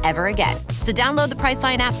trip ever again. So download the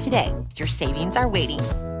Priceline app today. Your savings are waiting.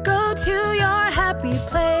 Go to your happy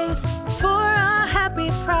place for a happy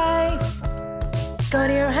price. Go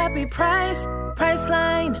to your happy price,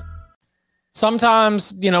 Priceline.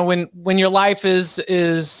 Sometimes, when your life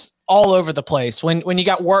is all over the place, when you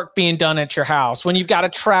got work being done at your house, when you've got to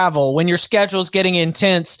travel, when your schedule's getting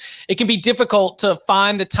intense, it can be difficult to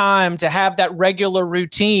find the time to have that regular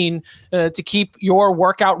routine to keep your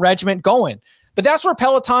workout regimen going. But that's where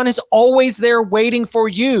Peloton is always there waiting for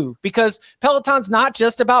you, because Peloton's not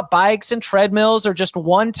just about bikes and treadmills or just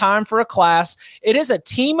one time for a class. It is a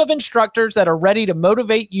team of instructors that are ready to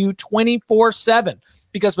motivate you 24/7.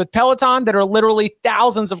 Because with Peloton, there are literally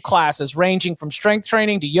thousands of classes ranging from strength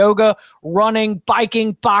training to yoga, running,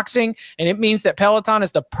 biking, boxing. And it means that Peloton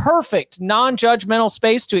is the perfect non-judgmental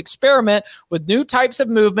space to experiment with new types of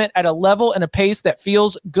movement at a level and a pace that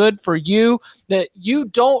feels good for you, that you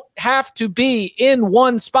don't have to be in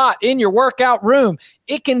one spot in your workout room.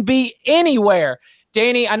 It can be anywhere.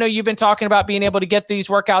 Danny, I know you've been talking about being able to get these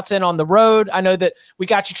workouts in on the road. I know that we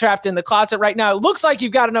got you trapped in the closet right now. It looks like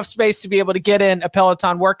you've got enough space to be able to get in a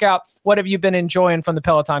Peloton workout. What have you been enjoying from the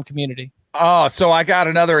Peloton community? Oh, so I got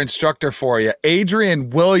another instructor for you.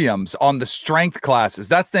 Adrian Williams on the strength classes.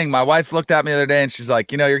 That's the thing. My wife looked at me the other day and she's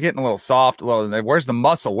like, you're getting a little soft. Where's the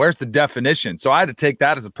muscle? Where's the definition? So I had to take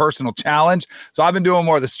that as a personal challenge. So I've been doing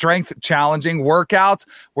more of the strength challenging workouts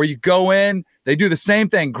where you go in, they do the same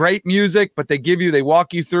thing, great music, but they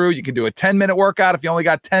walk you through. You can do a 10-minute workout if you only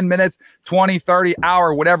got 10 minutes, 20, 30,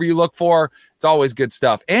 hour, whatever you look for. It's always good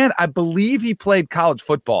stuff. And I believe he played college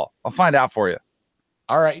football. I'll find out for you.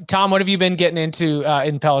 All right, Tom, what have you been getting into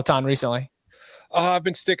in Peloton recently? I've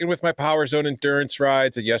been sticking with my Power Zone endurance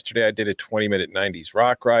rides. And yesterday I did a 20-minute 90s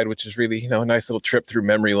rock ride, which is really, a nice little trip through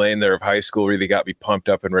memory lane there of high school. Really got me pumped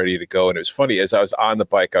up and ready to go. And it was funny, as I was on the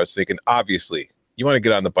bike, I was thinking, obviously, you want to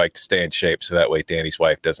get on the bike to stay in shape so that way Danny's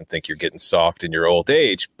wife doesn't think you're getting soft in your old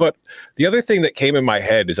age. But the other thing that came in my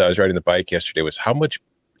head as I was riding the bike yesterday was how much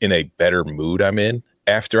in a better mood I'm in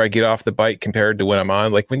after I get off the bike compared to when I'm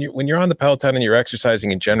on. Like when you're on the Peloton and you're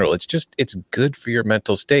exercising in general, it's good for your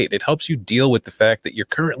mental state. It helps you deal with the fact that you're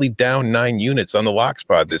currently down 9 units on the lock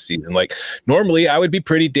spot this season. Like normally I would be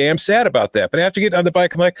pretty damn sad about that, but after getting on the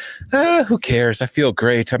bike, I'm like, who cares? I feel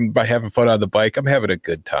great. I'm having fun on the bike. I'm having a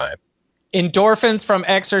good time. Endorphins from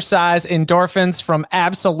exercise, endorphins from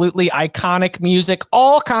absolutely iconic music,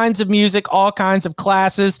 all kinds of music, all kinds of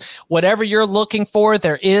classes. Whatever you're looking for,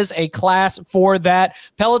 there is a class for that.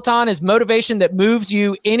 Peloton is motivation that moves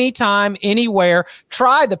you anytime, anywhere.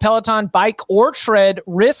 Try the Peloton bike or tread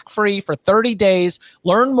risk-free for 30 days.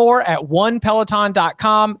 Learn more at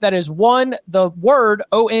onepeloton.com. That is one, the word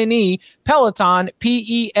O-N-E, Peloton,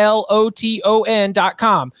 Peloton.com.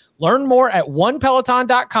 Learn more at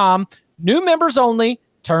onepeloton.com. New members only.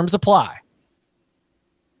 Terms apply.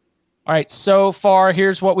 All right, so far,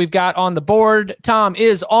 here's what we've got on the board. Tom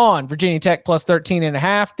is on Virginia Tech plus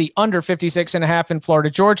 13.5, the under 56.5 in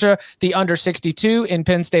Florida, Georgia, the under 62 in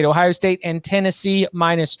Penn State, Ohio State, and Tennessee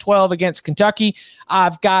minus 12 against Kentucky.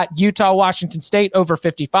 I've got Utah, Washington State over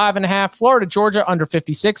 55.5, Florida, Georgia under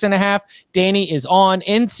 56.5. Danny is on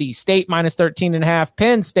NC State minus 13.5,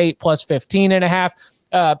 Penn State plus 15.5.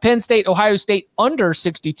 Penn State, Ohio State under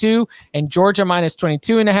 62, and Georgia minus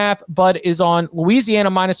 22.5. Bud is on Louisiana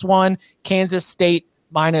minus 1, Kansas State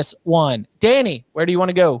minus 1. Danny, where do you want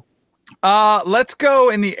to go? Let's go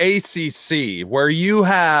in the ACC, where you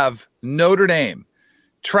have Notre Dame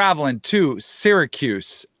traveling to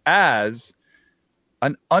Syracuse as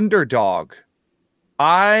an underdog.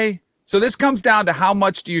 So this comes down to how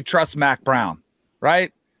much do you trust Mac Brown,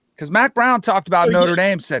 right? Because Mac Brown talked about Notre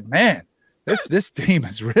Dame, said, man, this team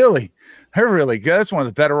is they're really good. It's one of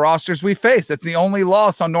the better rosters we face. That's the only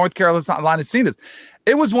loss on North Carolina's seen this.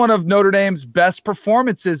 It was one of Notre Dame's best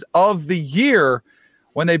performances of the year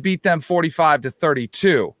when they beat them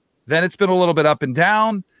 45-32. Then it's been a little bit up and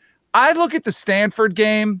down. I look at the Stanford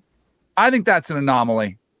game. I think that's an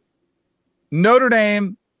anomaly. Notre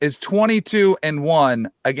Dame is 22-1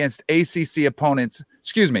 against ACC opponents.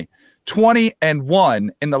 20-1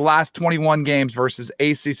 in the last 21 games versus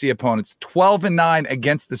ACC opponents. 12-9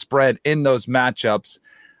 against the spread in those matchups.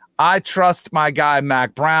 I trust my guy,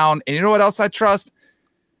 Mac Brown. And you know what else I trust?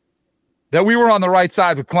 That we were on the right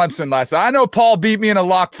side with Clemson last night. I know Paul beat me in a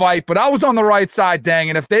lock fight, but I was on the right side, dang.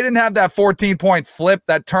 And if they didn't have that 14-point flip,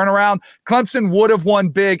 that turnaround, Clemson would have won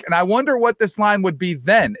big. And I wonder what this line would be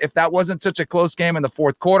then if that wasn't such a close game in the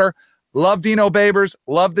fourth quarter. Love Dino Babers.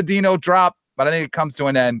 Love the Dino drop. But I think it comes to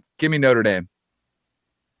an end. Give me Notre Dame.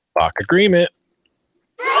 Lock agreement.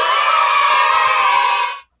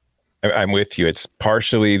 I'm with you. It's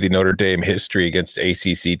partially the Notre Dame history against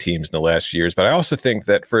ACC teams in the last few years, but I also think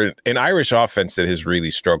that for an Irish offense that has really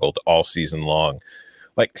struggled all season long,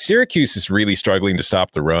 like Syracuse is really struggling to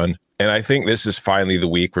stop the run. And I think this is finally the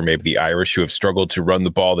week where maybe the Irish, who have struggled to run the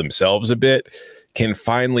ball themselves a bit, can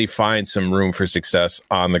finally find some room for success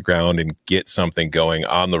on the ground and get something going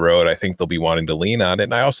on the road. I think they'll be wanting to lean on it.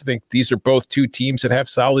 And I also think these are both two teams that have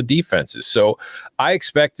solid defenses. So I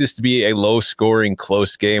expect this to be a low-scoring,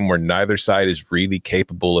 close game where neither side is really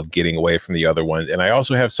capable of getting away from the other one. And I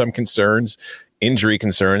also have some injury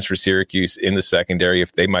concerns for Syracuse in the secondary,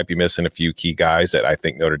 if they might be missing a few key guys that I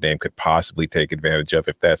think Notre Dame could possibly take advantage of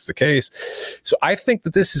if that's the case. So I think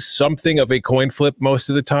that this is something of a coin flip most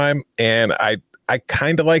of the time. And I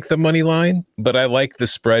kind of like the money line, but I like the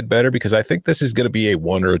spread better because I think this is going to be a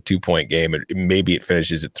 1 or a 2 point game. And maybe it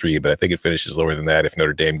finishes at 3, but I think it finishes lower than that if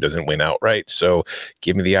Notre Dame doesn't win outright. So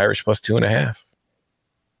give me the Irish plus 2.5.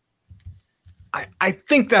 I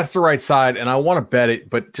think that's the right side, and I want to bet it,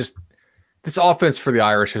 but just this offense for the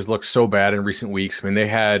Irish has looked so bad in recent weeks. I mean,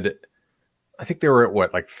 I think they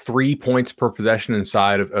were at 3 points per possession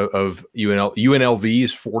inside of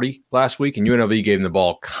UNLV's 40 last week, and UNLV gave them the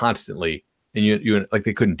ball constantly. And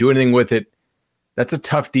they couldn't do anything with it. That's a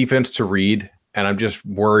tough defense to read, and I'm just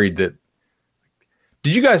worried that.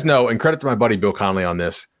 Did you guys know? And credit to my buddy Bill Connolly on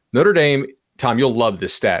this. Notre Dame, Tom, you'll love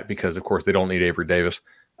this stat because, of course, they don't need Avery Davis.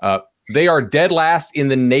 They are dead last in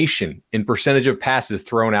the nation in percentage of passes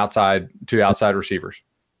thrown outside receivers.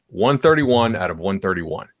 131 out of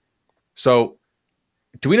 131. So,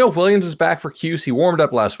 do we know if Williams is back for Cuse? He warmed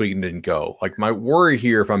up last week and didn't go. Like, my worry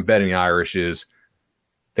here, if I'm betting the Irish, is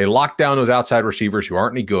they lock down those outside receivers who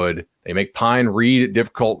aren't any good. They make Pine read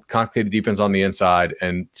difficult, complicated defense on the inside,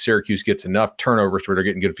 and Syracuse gets enough turnovers where they're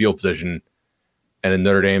getting good field position. And then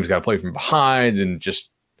Notre Dame's got to play from behind and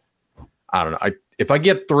just, I don't know. If I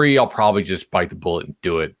get 3, I'll probably just bite the bullet and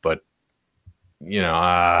do it. But,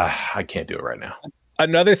 I can't do it right now.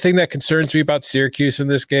 Another thing that concerns me about Syracuse in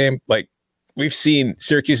this game, like, we've seen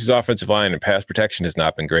Syracuse's offensive line and pass protection has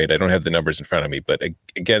not been great. I don't have the numbers in front of me, but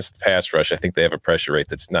against the pass rush, I think they have a pressure rate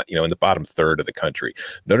that's not, in the bottom third of the country.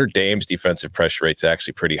 Notre Dame's defensive pressure rate's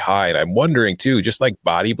actually pretty high. And I'm wondering too, just like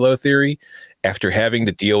body blow theory, after having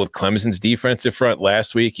to deal with Clemson's defensive front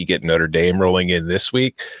last week, you get Notre Dame rolling in this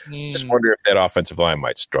week. Just wonder if that offensive line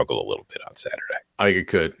might struggle a little bit on Saturday. I think it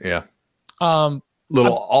could. Yeah.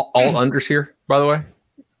 Little alt unders here, by the way.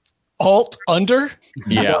 Alt under?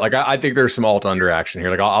 Yeah, I think there's some alt under action here.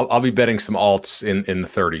 Like I'll be betting some alts in the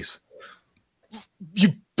 30s. You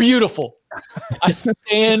beautiful. I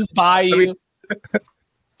stand by you.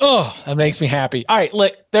 Oh, that makes me happy. All right,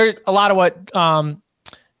 look, there's a lot of what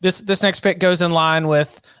this next pick goes in line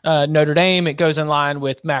with Notre Dame. It goes in line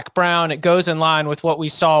with Mac Brown. It goes in line with what we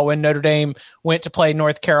saw when Notre Dame went to play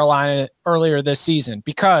North Carolina earlier this season,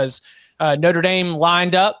 because Notre Dame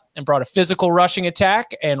lined up and brought a physical rushing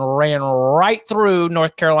attack and ran right through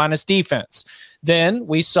North Carolina's defense. Then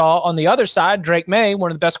we saw on the other side, Drake May,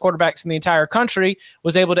 one of the best quarterbacks in the entire country,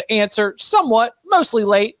 was able to answer somewhat, mostly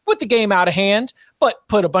late, with the game out of hand, but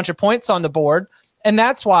put a bunch of points on the board. And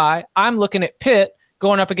that's why I'm looking at Pitt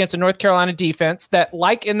going up against a North Carolina defense that,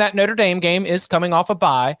 like in that Notre Dame game, is coming off a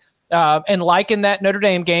bye. And like in that Notre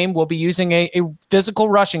Dame game, we'll be using a physical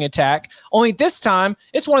rushing attack. Only this time,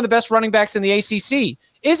 it's one of the best running backs in the ACC.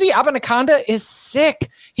 Izzy Abanikanda is sick.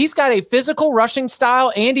 He's got a physical rushing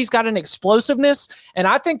style, and he's got an explosiveness. And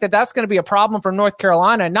I think that that's going to be a problem for North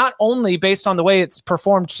Carolina, not only based on the way it's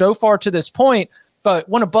performed so far to this point, but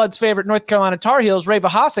one of Bud's favorite North Carolina Tar Heels, Ray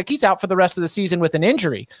Vahasek, he's out for the rest of the season with an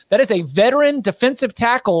injury. That is a veteran defensive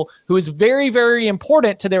tackle who is very, very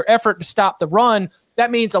important to their effort to stop the run.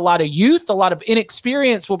 That means a lot of youth, a lot of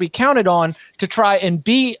inexperience will be counted on to try and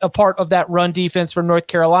be a part of that run defense from North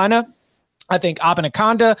Carolina. I think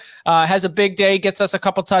Abanaconda has a big day, gets us a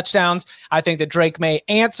couple touchdowns. I think that Drake May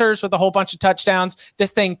answers with a whole bunch of touchdowns.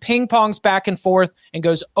 This thing ping pongs back and forth and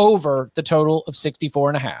goes over the total of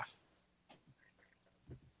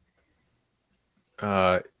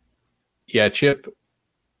 64.5. Yeah, Chip.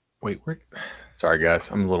 Wait, sorry guys,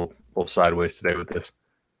 I'm a little sideways today with this.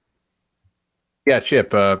 Yeah,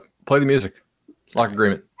 Chip, play the music. It's lock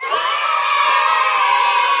agreement.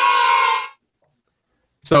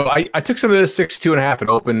 So I took some of this 62.5 and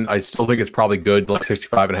open. I still think it's probably good, like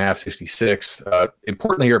 65.5, 66.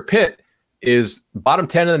 Importantly here, Pitt is bottom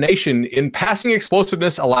 10 in the nation in passing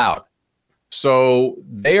explosiveness allowed. So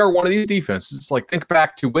they are one of these defenses. Like, think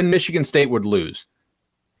back to when Michigan State would lose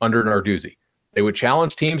under Narduzzi. They would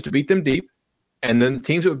challenge teams to beat them deep, and then the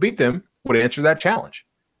teams that would beat them would answer that challenge.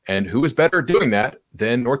 And who is better at doing that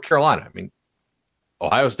than North Carolina? I mean,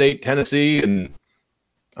 Ohio State, Tennessee, and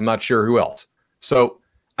I'm not sure who else. So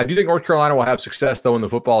I do think North Carolina will have success, though, in the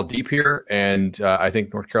football deep here. And I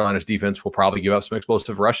think North Carolina's defense will probably give up some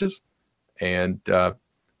explosive rushes. And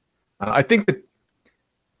I think that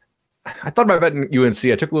I thought about betting UNC.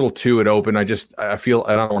 I took a little 2 at open. I feel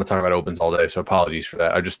I don't want to talk about opens all day, so apologies for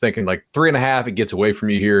that. I'm just thinking like 3.5, it gets away from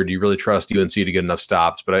you here. Do you really trust UNC to get enough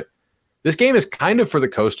stops? But this game is kind of for the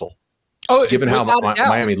Coastal. Oh, given how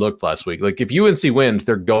Miami looked last week. Like, if UNC wins,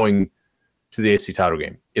 they're going to the ACC title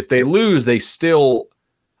game. If they lose, they still,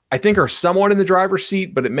 I think, are somewhat in the driver's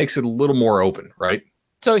seat, but it makes it a little more open, right?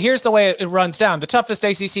 So here's the way it runs down. The toughest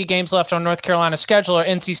ACC games left on North Carolina's schedule are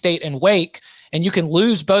NC State and Wake, and you can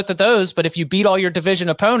lose both of those, but if you beat all your division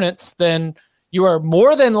opponents, then you are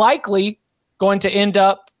more than likely going to end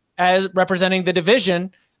up as representing the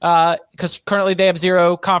division because currently they have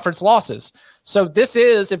 0 conference losses. So this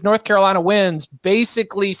is, if North Carolina wins,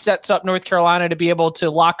 basically sets up North Carolina to be able to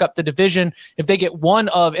lock up the division. If they get one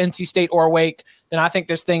of NC State or Wake, then I think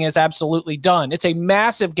this thing is absolutely done. It's a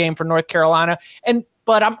massive game for North Carolina.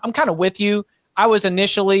 But I'm kind of with you. I was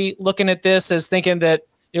initially looking at this as thinking that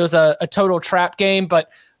it was a total trap game, but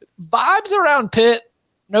vibes around Pitt,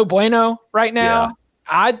 no bueno right now.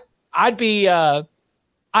 Yeah. I'd be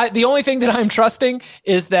the only thing that I'm trusting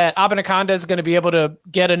is that Abanaconda is going to be able to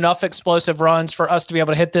get enough explosive runs for us to be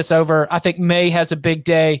able to hit this over. I think May has a big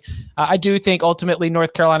day. I do think ultimately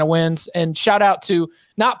North Carolina wins. And shout out to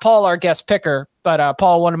not Paul, our guest picker, but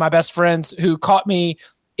Paul, one of my best friends, who caught me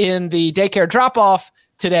in the daycare drop-off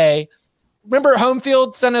today. Remember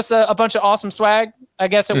Homefield sent us a bunch of awesome swag? I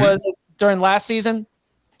guess it was during last season.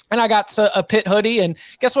 And I got a Pitt hoodie, and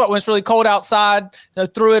guess what? When it's really cold outside, I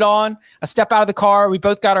threw it on. I step out of the car. We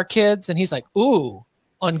both got our kids, and he's like, ooh,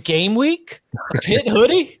 on game week? Pitt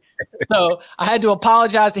hoodie? So I had to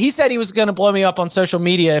apologize. He said he was going to blow me up on social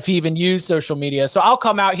media if he even used social media. So I'll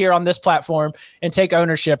come out here on this platform and take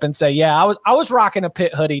ownership and say, yeah, I was rocking a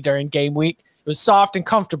Pitt hoodie during game week. It was soft and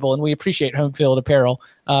comfortable, and we appreciate Homefield Apparel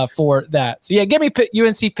for that. So, yeah, give me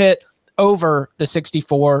UNC Pitt over the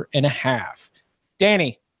 64.5.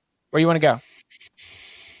 Danny, where you want to go?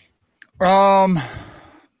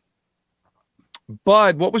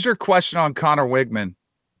 Bud, what was your question on Connor Wigman?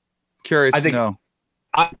 Curious to know.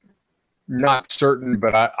 I'm not certain,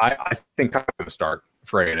 but I think I'm going to start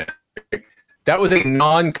for A&M. That was a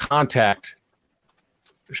non-contact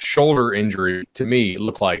shoulder injury to me. It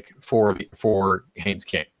looked like for Haynes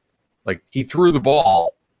King. Like, he threw the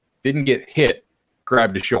ball, didn't get hit,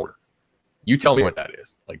 grabbed his shoulder. You tell me what that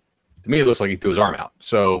is. Like, to me, it looks like he threw his arm out.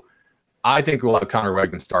 So I think we'll have Connor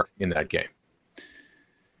Wigman start in that game.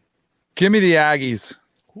 Give me the Aggies.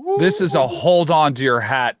 Ooh. This is a hold on to your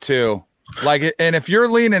hat too. Like, and if you're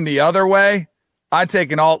leaning the other way, I'd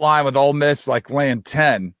take an alt line with Ole Miss, like laying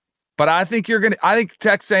 10. But I think I think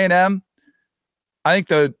Texas A&M, I think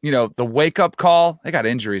the wake up call, they got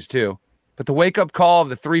injuries too, but the wake up call of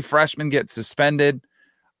the 3 freshmen get suspended,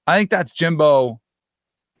 I think that's Jimbo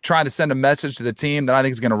trying to send a message to the team that I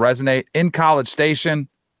think is going to resonate in College Station.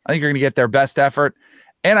 I think you're going to get their best effort.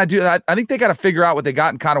 And I think they got to figure out what they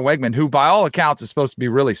got in Connor Wigman, who by all accounts is supposed to be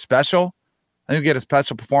really special. I think we get a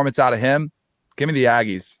special performance out of him. Give me the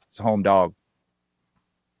Aggies. It's a home dog.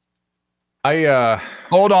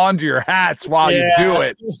 Hold on to your hats while you do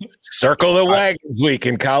it. Circle the wagons week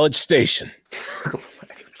in College Station.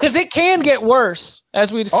 Because it can get worse,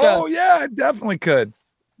 as we discussed. Oh, yeah, it definitely could.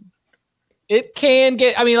 It can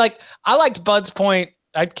get, I liked Bud's point.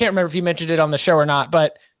 I can't remember if you mentioned it on the show or not,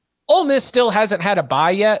 but Ole Miss still hasn't had a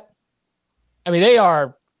bye yet. I mean, they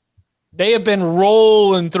have been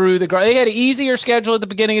rolling through they had an easier schedule at the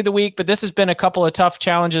beginning of the week, but this has been a couple of tough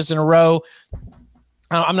challenges in a row.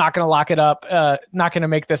 I'm not going to lock it up. Not going to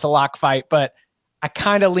make this a lock fight, but I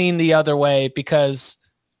kind of lean the other way because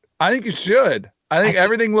I think you should. I think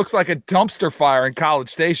everything looks like a dumpster fire in College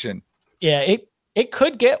Station. Yeah, it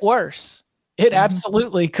could get worse. It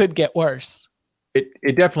absolutely could get worse.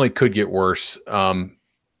 It definitely could get worse. I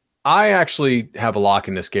actually have a lock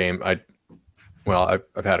in this game. I've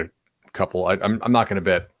had a couple. I'm not going to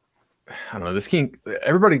bet. I don't know. This king.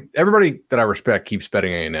 Everybody that I respect keeps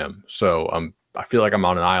betting A&M. So I feel like I'm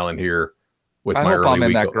on an island here. With I my hope I'm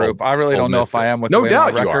in that group. I really don't know if I am with no the way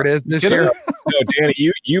doubt my record is this year. No, Danny,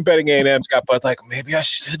 you betting A&M's got but like maybe I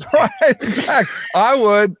should. Exactly. I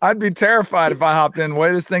would. I'd be terrified if I hopped in the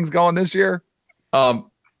way this thing's going this year. But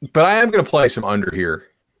I am going to play some under here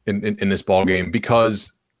in this ball game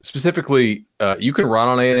because specifically you can run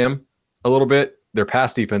on A&M a little bit. Their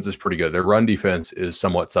pass defense is pretty good. Their run defense is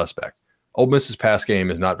somewhat suspect. Ole Miss's pass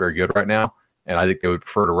game is not very good right now, and I think they would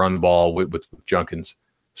prefer to run the ball with Junkins.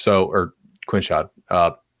 Or Quinshot.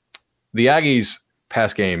 The Aggies'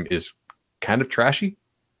 pass game is kind of trashy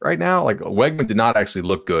right now. Like Wegman did not actually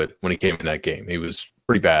look good when he came in that game. He was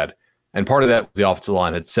pretty bad. And part of that was the offensive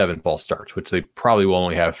line had 7 false starts, which they probably will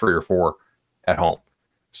only have 3 or 4 at home.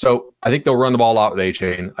 So I think they'll run the ball out with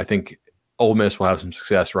A-Chain. I think Ole Miss will have some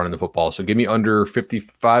success running the football. So give me under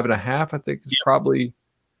 55.5, I think is probably.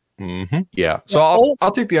 Mm-hmm. Yeah. So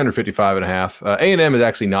I'll take the under 55.5. A&M has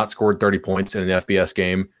actually not scored 30 points in an FBS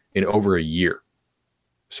game in over a year.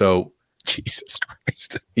 So Jesus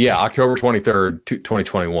Christ. Yeah, October 23rd,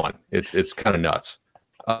 2021. It's kind of nuts.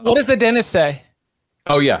 What does the dentist say?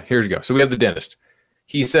 Oh yeah, here you go. So we have the dentist.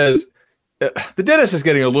 He says the dentist is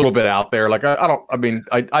getting a little bit out there. Like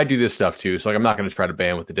I do this stuff too. So like I'm not going to try to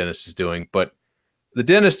ban what the dentist is doing, but the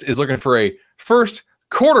dentist is looking for a first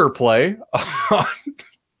quarter play on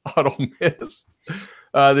Ole Miss.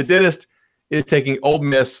 The dentist is taking Ole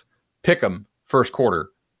Miss pick'em first quarter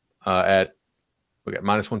at we got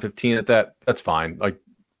minus 115 at that. That's fine. Like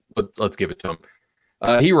let's give it to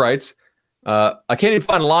him. He writes, I can't even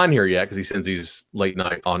find a line here yet because he sends these late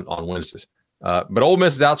night on Wednesdays. But Ole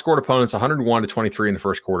Miss has outscored opponents 101-23 in the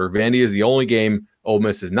first quarter. Vandy is the only game Ole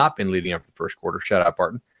Miss has not been leading after the first quarter. Shout out,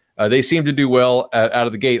 Barton. They seem to do well out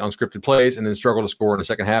of the gate on scripted plays and then struggle to score in the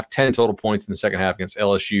second half. 10 total points in the second half against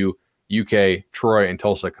LSU, UK, Troy, and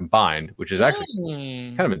Tulsa combined, which is actually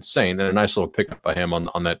kind of insane and a nice little pickup by him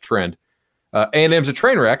on that trend. A&M's a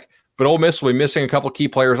train wreck, but Ole Miss will be missing a couple key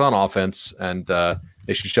players on offense, and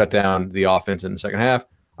they should shut down the offense in the second half.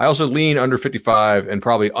 I also lean under 55 and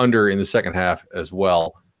probably under in the second half as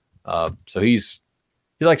well. So he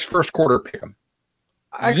likes first quarter pick 'em.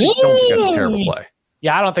 I actually don't think that's a terrible play.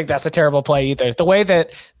 Yeah, I don't think that's a terrible play either. The way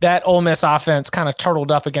that Ole Miss offense kind of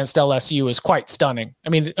turtled up against LSU is quite stunning. I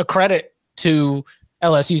mean, a credit to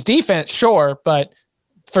LSU's defense, sure, but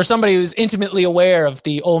for somebody who's intimately aware of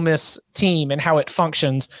the Ole Miss team and how it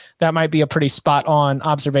functions, that might be a pretty spot-on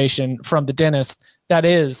observation from the dentist. That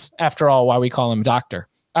is, after all, why we call him doctor.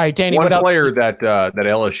 All right, Danny, what else? One player that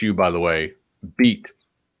LSU, by the way, beat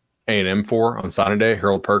A&M for on Saturday,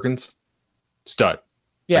 Harold Perkins, stud.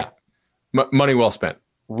 Yeah. Money well spent.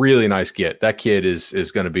 Really nice get. That kid is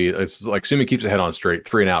going to be, it's like, assuming he keeps his head on straight,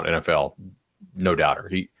 3-and-out NFL, no doubter.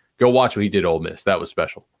 Go watch what he did at Ole Miss. That was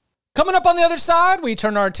special. Coming up on the other side, we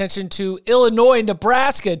turn our attention to Illinois,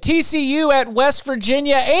 Nebraska, TCU at West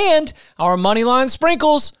Virginia, and our Moneyline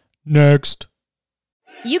Sprinkles next.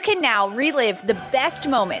 You can now relive the best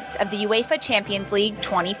moments of the UEFA Champions League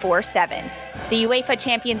 24/7. The UEFA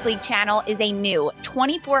Champions League channel is a new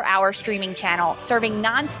 24-hour streaming channel serving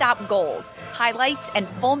nonstop goals, highlights, and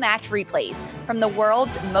full match replays from the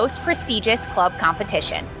world's most prestigious club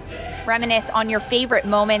competition. Reminisce on your favorite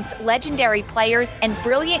moments, legendary players, and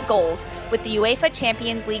brilliant goals with the UEFA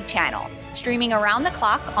Champions League channel, streaming around the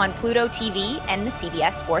clock on Pluto TV and the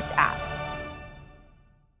CBS Sports app.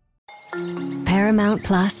 Paramount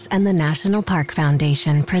Plus and the National Park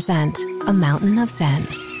Foundation present A Mountain of Zen.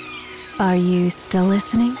 Are you still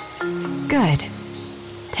listening? Good.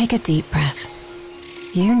 Take a deep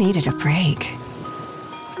breath. You needed a break.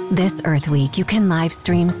 This Earth Week, you can live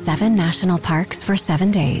stream 7 national parks for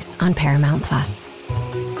 7 days on Paramount Plus.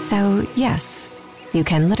 So, yes, you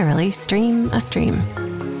can literally stream a stream.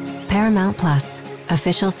 Paramount Plus,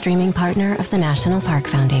 official streaming partner of the National Park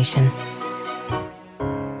Foundation.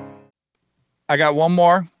 I got one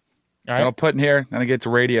more that I'll put in here, then I get to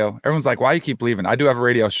radio. Everyone's like, why you keep leaving? I do have a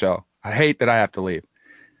radio show. I hate that I have to leave.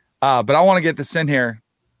 But I want to get this in here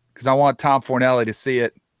because I want Tom Fornelli to see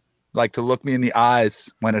it, like to look me in the eyes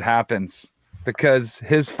when it happens, because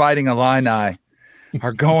his Fighting Illini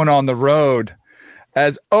are going on the road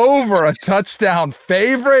as over a touchdown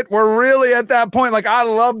favorite. We're really at that point. Like, I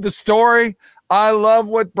love the story. I love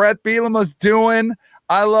what Brett Bielema's doing.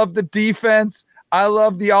 I love the defense. I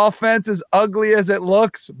love the offense, as ugly as it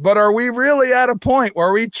looks, but are we really at a point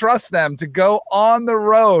where we trust them to go on the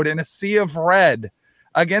road in a sea of red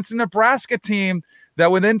against a Nebraska team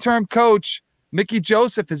that with interim coach Mickey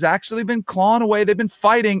Joseph has actually been clawing away? They've been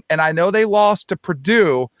fighting, and I know they lost to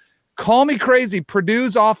Purdue. Call me crazy.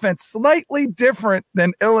 Purdue's offense slightly different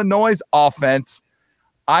than Illinois' offense.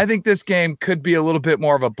 I think this game could be a little bit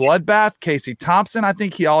more of a bloodbath. Casey Thompson, I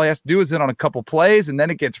think all he has to do is hit on a couple plays, and then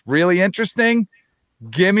it gets really interesting.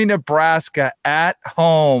 Give me Nebraska at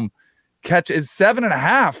home. Catch is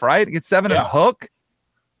 7.5, right? It gets 7 and a hook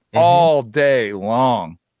all day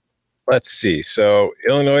long. Let's see. So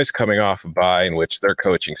Illinois is coming off a bye in which their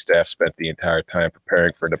coaching staff spent the entire time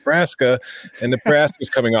preparing for Nebraska, and Nebraska is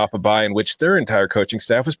coming off a bye in which their entire coaching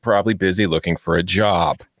staff was probably busy looking for a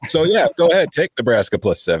job. So yeah, go ahead, take Nebraska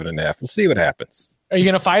plus 7.5. We'll see what happens. Are you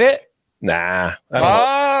going to fight it? Nah.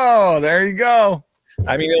 Oh, there you go.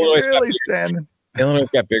 I mean, Illinois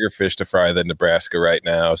got bigger fish to fry than Nebraska right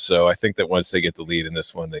now. So I think that once they get the lead in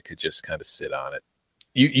this one, they could just kind of sit on it.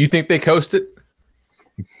 You think they coast it?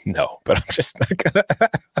 No, but I'm just not gonna.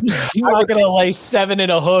 You're not gonna lay 7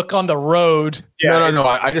 and a hook on the road. Yeah, no.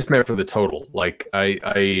 I just meant for the total. Like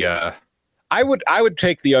I would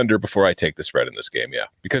take the under before I take the spread in this game. Yeah,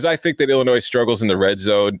 because I think that Illinois struggles in the red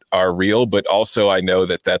zone are real, but also I know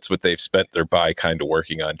that that's what they've spent their bye kind of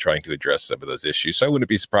working on, trying to address some of those issues. So I wouldn't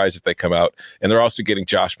be surprised if they come out, and they're also getting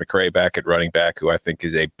Josh McCray back at running back, who I think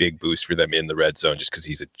is a big boost for them in the red zone, just because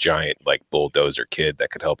he's a giant like bulldozer kid that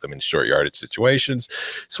could help them in short yardage situations.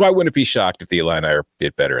 So I wouldn't be shocked if the Illini are a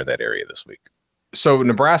bit better in that area this week. So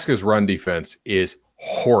Nebraska's run defense is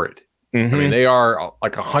horrid. I mean, they are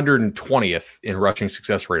like 120th in rushing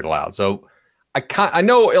success rate allowed. So I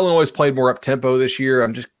know Illinois has played more up tempo this year.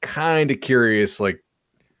 I'm just kind of curious, like,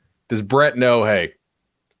 does Brett know, hey,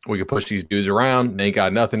 we could push these dudes around? They ain't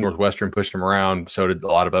got nothing. Northwestern pushed them around. So did a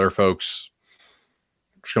lot of other folks.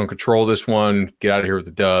 Just going to control this one, get out of here with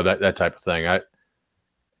the dub, that type of thing. I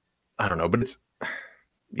don't know, but it's.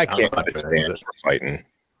 I can't stand for fighting.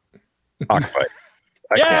 I'll fight.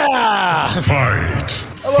 Fight.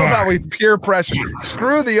 I love how we peer pressure.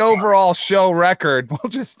 Screw the overall show record. We'll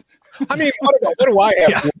just. I mean, what do I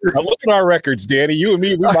have? Look at our records, Danny. You and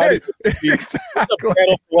me, we might be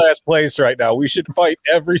battle for last place right now. We should fight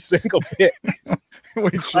every single bit.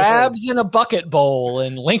 Crabs in a bucket bowl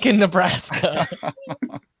in Lincoln, Nebraska.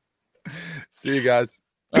 See you guys.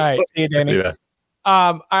 All right, see you, Danny. See ya.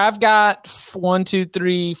 I've got 1, 2,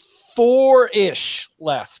 3, 4-ish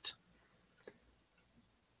left.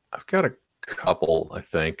 I've got a couple, I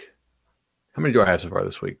think. How many do I have so far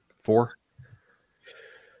this week? 4?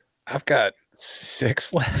 I've got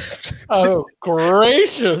 6 left. Oh,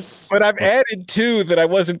 gracious. But I've added 2 that I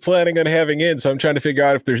wasn't planning on having in, so I'm trying to figure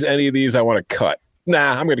out if there's any of these I want to cut.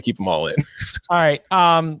 Nah, I'm going to keep them all in. All right.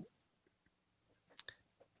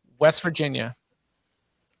 West Virginia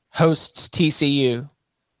hosts TCU.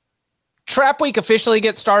 Trap week officially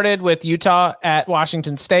gets started with Utah at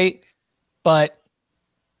Washington State, but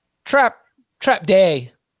Trap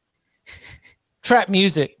day, trap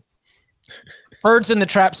music, birds in the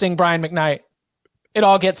trap sing Brian McKnight. It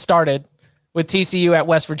all gets started with TCU at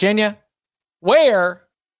West Virginia, where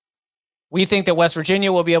we think that West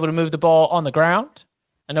Virginia will be able to move the ball on the ground.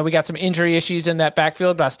 I know we got some injury issues in that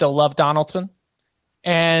backfield, but I still love Donaldson.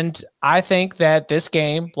 And I think that this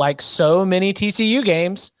game, like so many TCU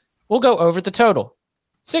games, will go over the total.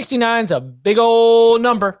 69 is a big old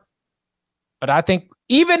number, but I think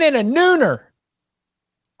even in a nooner,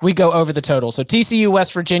 we go over the total. So TCU,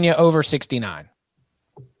 West Virginia, over 69.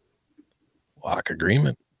 Lock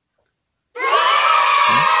agreement.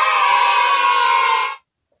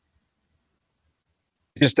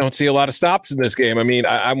 Just don't see a lot of stops in this game. I mean,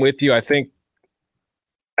 I'm with you. I think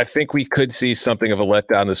we could see something of a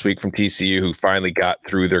letdown this week from TCU, who finally got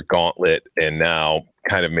through their gauntlet and now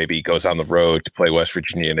kind of maybe goes on the road to play West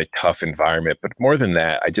Virginia in a tough environment. But more than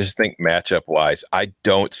that, I just think matchup wise, I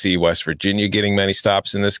don't see West Virginia getting many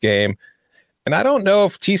stops in this game. And I don't know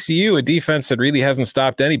if TCU, a defense that really hasn't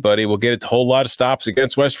stopped anybody, will get a whole lot of stops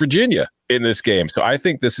against West Virginia in this game. So I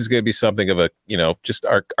think this is going to be something of a, just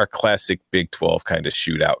our classic Big 12 kind of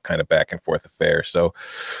shootout, kind of back and forth affair. So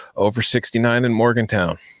over 69 in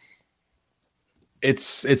Morgantown. It's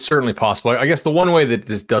certainly possible. I guess the one way that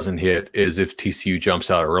this doesn't hit is if TCU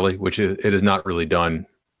jumps out early, which it has not really done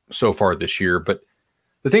so far this year. But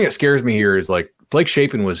the thing that scares me here is like Blake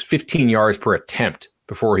Shapen was 15 yards per attempt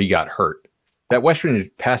before he got hurt. That West Virginia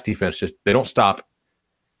pass defense they don't stop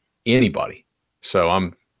anybody. So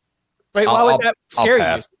why would that scare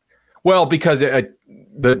you? Well, because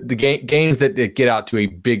the games that get out to a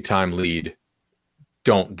big time lead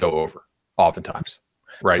don't go over. oftentimes,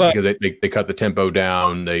 right? But, because they cut the tempo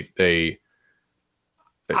down. They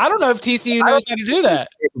I don't know if TCU knows how to do that.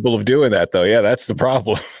 Capable of doing that, though. Yeah, that's the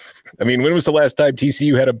problem. I mean, when was the last time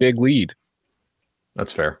TCU had a big lead?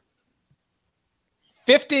 That's fair.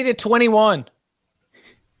 50-21.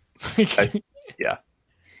 Yeah.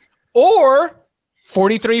 Or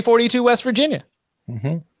 43-42 West Virginia.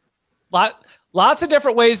 Mm-hmm. Lots of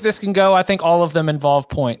different ways this can go. I think all of them involve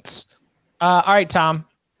points. All right, Tom.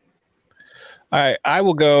 All right, I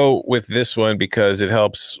will go with this one because it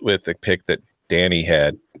helps with the pick that Danny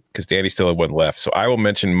had, because Danny still had one left. So I will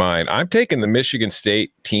mention mine. I'm taking the Michigan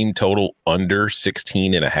State team total under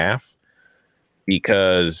 16.5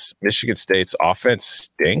 because Michigan State's offense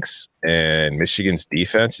stinks and Michigan's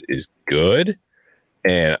defense is good.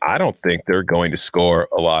 And I don't think they're going to score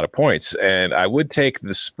a lot of points. And I would take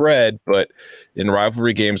the spread, but in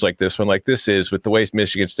rivalry games like this one, like this is, with the way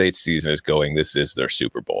Michigan State's season is going, this is their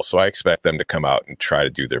Super Bowl. So I expect them to come out and try to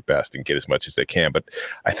do their best and get as much as they can. But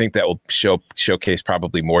I think that will showcase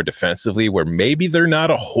probably more defensively, where maybe they're not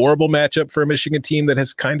a horrible matchup for a Michigan team that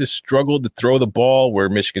has kind of struggled to throw the ball, where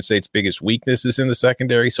Michigan State's biggest weakness is in the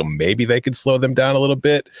secondary. So maybe they could slow them down a little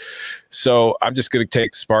bit. So I'm just going to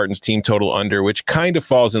take Spartans team total under, which kind of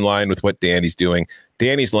falls in line with what Danny's doing.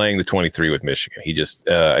 Danny's laying the 23 with Michigan. He just,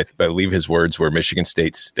 I believe his words were Michigan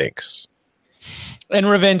State stinks. And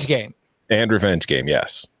revenge game. And revenge game,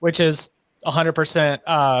 yes. Which is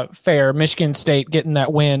 100% fair. Michigan State getting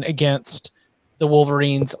that win against the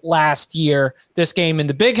Wolverines last year. This game in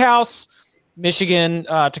the Big House, Michigan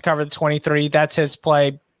to cover the 23. That's his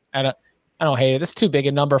play. I don't hate it. This is too big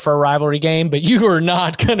a number for a rivalry game, but you are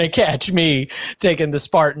not going to catch me taking the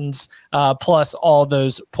Spartans plus all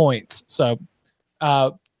those points. So,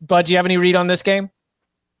 Bud, do you have any read on this game?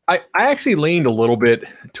 I actually leaned a little bit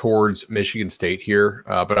towards Michigan State here,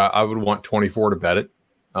 but I would want 24 to bet it.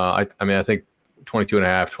 I think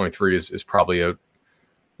 22.5, 23 is probably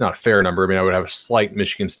not a fair number. I mean, I would have a slight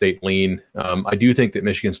Michigan State lean. I do think that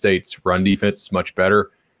Michigan State's run defense is much better.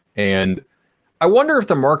 And I wonder if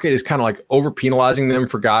the market is kind of like over penalizing them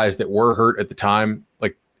for guys that were hurt at the time.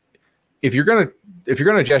 Like if you're going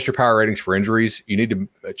to adjust your power ratings for injuries, you need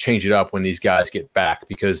to change it up when these guys get back,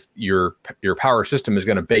 because your power system is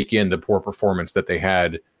going to bake in the poor performance that they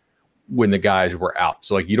had when the guys were out.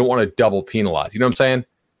 So like, you don't want to double penalize, you know what I'm saying?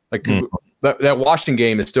 Like that Washington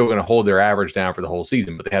game is still going to hold their average down for the whole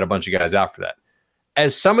season, but they had a bunch of guys out for that.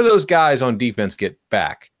 As some of those guys on defense get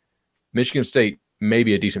back, Michigan State may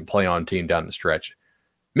be a decent play on team down the stretch.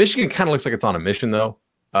 Michigan kind of looks like it's on a mission though.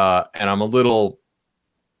 And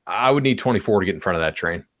I would need 24 to get in front of that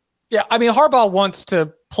train. Yeah. I mean, Harbaugh wants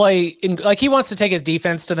to play he wants to take his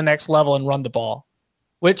defense to the next level and run the ball,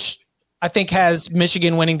 which I think has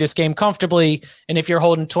Michigan winning this game comfortably. And if you're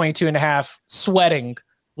holding 22.5, sweating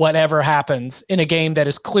whatever happens in a game that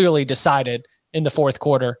is clearly decided in the fourth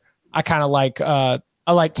quarter, I kind of like, I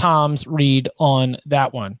like Tom's read on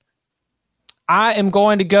that one. I am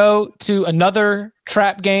going to go to another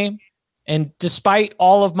trap game. And despite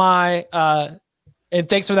all of my, and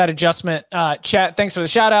thanks for that adjustment, chat. Thanks for the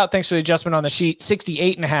shout out. Thanks for the adjustment on the sheet.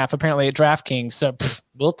 68.5 apparently at DraftKings. So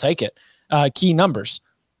we'll take it. Key numbers.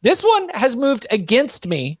 This one has moved against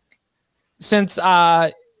me since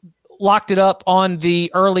I locked it up on the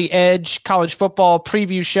Early Edge college football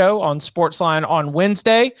preview show on Sportsline on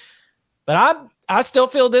Wednesday. But I still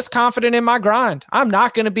feel this confident in my grind. I'm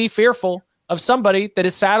not going to be fearful of somebody that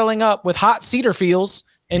is saddling up with hot Cedar Fields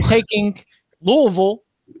and taking Louisville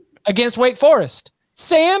against Wake Forest.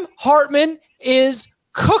 Sam Hartman is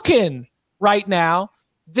cooking right now.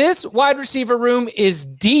 This wide receiver room is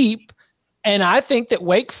deep, and I think that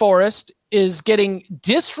Wake Forest is getting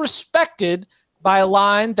disrespected by a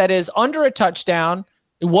line that is under a touchdown.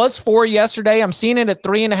 It was 4 yesterday. I'm seeing it at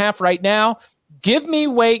 3.5 right now. Give me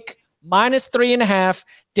Wake minus 3.5.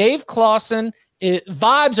 Dave Clawson,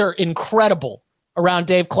 vibes are incredible around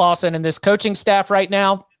Dave Clawson and this coaching staff right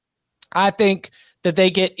now. I think that they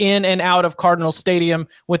get in and out of Cardinal Stadium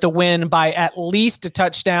with a win by at least a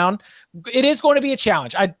touchdown. It is going to be a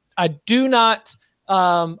challenge. I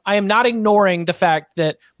am not ignoring the fact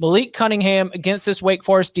that Malik Cunningham against this Wake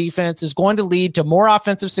Forest defense is going to lead to more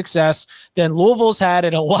offensive success than Louisville's had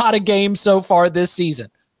in a lot of games so far this season.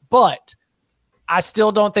 But I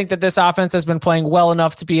still don't think that this offense has been playing well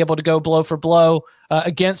enough to be able to go blow for blow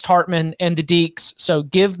against Hartman and the Deeks. So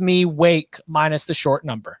give me Wake minus the short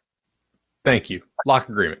number. Thank you. Lock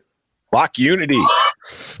agreement. Lock unity.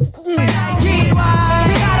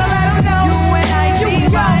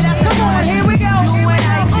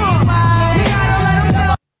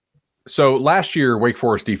 So last year, Wake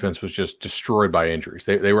Forest defense was just destroyed by injuries.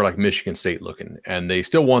 They were like Michigan State looking, and they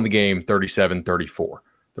still won the game 37-34.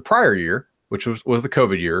 The prior year, which was the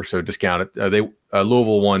COVID year, so discount it,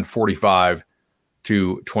 Louisville won 45-21.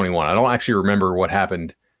 I don't actually remember what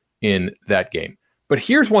happened in that game. But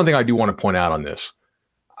here's one thing I do want to point out on this.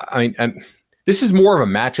 I mean, and this is more of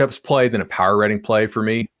a matchups play than a power rating play for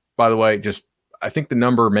me, by the way. Just I think the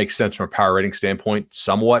number makes sense from a power rating standpoint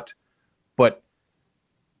somewhat. But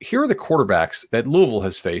here are the quarterbacks that Louisville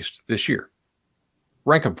has faced this year.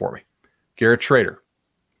 Rank them for me. Garrett Schrader.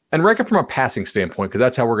 And rank them from a passing standpoint, because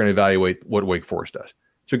that's how we're going to evaluate what Wake Forest does.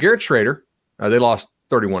 So Garrett Schrader, they lost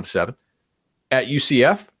 31-7. At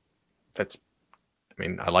UCF, I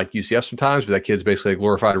like UCF sometimes, but that kid's basically a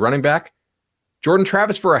glorified running back. Jordan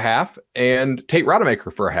Travis for a half and Tate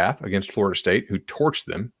Rodemaker for a half against Florida State, who torched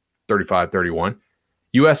them 35-31.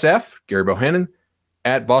 USF, Gary Bohannon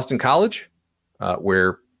at Boston College,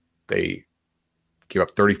 where they gave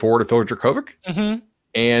up 34 to Phil Dracovic. Mm-hmm.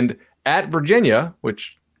 And at Virginia,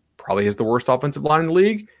 which probably has the worst offensive line in the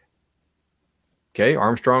league. Okay,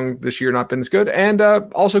 Armstrong this year not been as good. And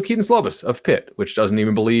also Keaton Slovis of Pitt, which doesn't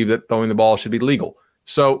even believe that throwing the ball should be legal.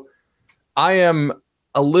 So I am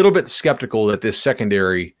a little bit skeptical that this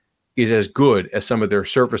secondary is as good as some of their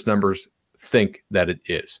surface numbers think that it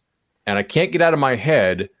is. And I can't get out of my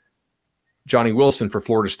head Johnny Wilson for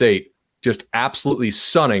Florida State just absolutely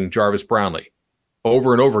sunning Jarvis Brownlee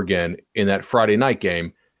over and over again in that Friday night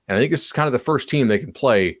game. And I think this is kind of the first team they can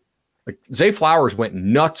play. Like Zay Flowers went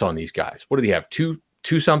nuts on these guys. What did he have? Two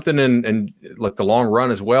something and like the long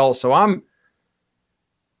run as well. So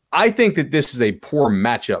I think that this is a poor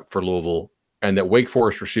matchup for Louisville and that Wake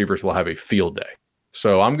Forest receivers will have a field day.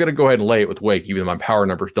 So I'm going to go ahead and lay it with Wake, even though my power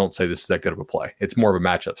numbers don't say this is that good of a play. It's more of a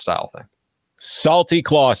matchup style thing. Salty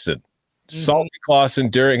Clausen. Salty Clausen,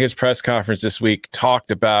 during his press conference this week,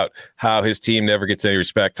 talked about how his team never gets any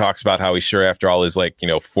respect, talks about how he's sure after all his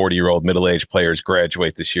 40-year-old middle-aged players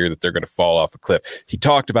graduate this year that they're going to fall off a cliff. He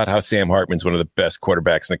talked about how Sam Hartman's one of the best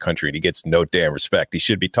quarterbacks in the country and he gets no damn respect. He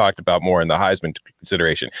should be talked about more in the Heisman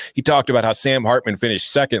consideration. He talked about how Sam Hartman finished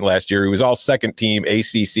second last year. He was all second team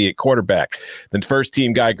ACC at quarterback. The first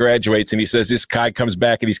team guy graduates and he says this guy comes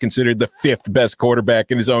back and he's considered the fifth best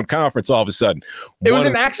quarterback in his own conference all of a sudden. It was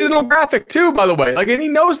an accidental graphic too, by the way. And he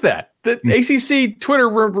knows that. The ACC Twitter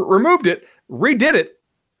removed it, redid it.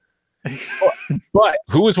 But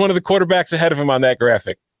who was one of the quarterbacks ahead of him on that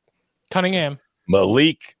graphic? Cunningham.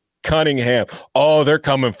 Malik Cunningham. Oh, they're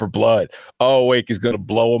coming for blood. Oh, Wake is going to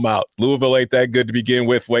blow them out. Louisville ain't that good to begin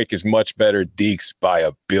with. Wake is much better. Deeks by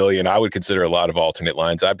 1 billion. I would consider a lot of alternate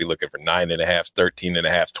lines. I'd be looking for 9.5,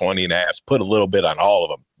 13.5, 20.5. Put a little bit on all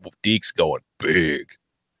of them. Deeks going big.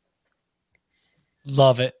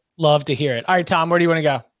 Love it. Love to hear it. All right, Tom, where do you want to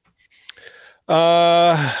go?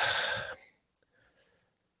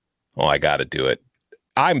 I got to do it.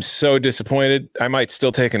 I'm so disappointed. I might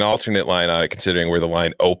still take an alternate line on it, considering where the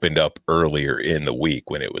line opened up earlier in the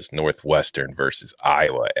week when it was Northwestern versus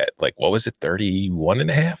Iowa at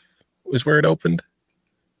 31.5 was where it opened.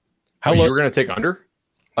 How low? You were going to take under?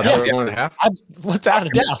 31.5? Without a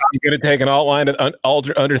doubt. I'm going to take an alt line at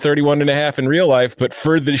under 31.5 in real life, but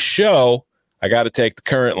for the show, I got to take the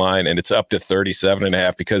current line, and it's up to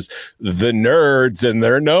 37.5 because the nerds and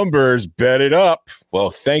their numbers bet it up.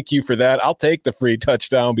 Well, thank you for that. I'll take the free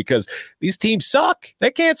touchdown because these teams suck.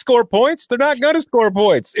 They can't score points. They're not going to score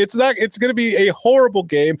points. It's going to be a horrible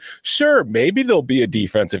game. Sure, maybe there'll be a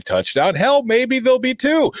defensive touchdown. Hell, maybe there'll be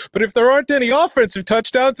two. But if there aren't any offensive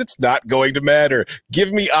touchdowns, it's not going to matter.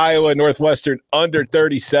 Give me Iowa Northwestern under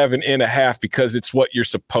 37.5 because it's what you're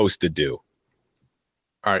supposed to do.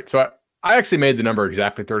 All right, so I actually made the number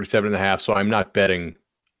exactly 37.5, so I'm not betting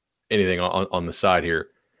anything on the side here.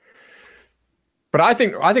 But I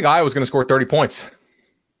think Iowa's going to score 30 points.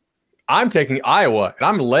 I'm taking Iowa, and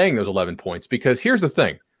I'm laying those 11 points because here's the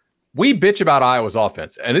thing. We bitch about Iowa's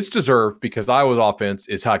offense, and it's deserved because Iowa's offense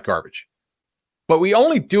is hot garbage. But we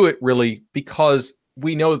only do it really because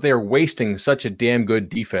we know that they're wasting such a damn good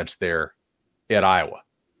defense there at Iowa.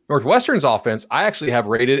 Northwestern's offense, I actually have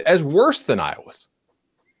rated as worse than Iowa's.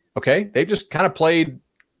 Okay, they just kind of played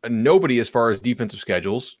nobody as far as defensive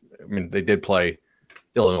schedules. I mean, they did play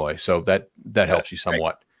Illinois, so that helps you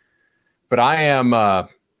somewhat. But I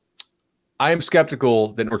am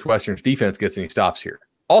skeptical that Northwestern's defense gets any stops here.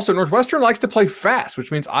 Also, Northwestern likes to play fast,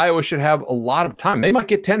 which means Iowa should have a lot of time. They might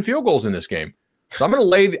get 10 field goals in this game. So I'm going to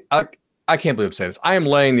lay I can't believe I'm saying this. I am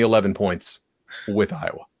laying the 11 points with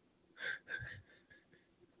Iowa.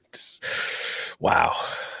 Wow.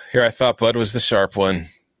 Here I thought Bud was the sharp one.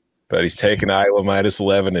 But he's taking Iowa minus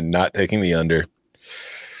 11 and not taking the under.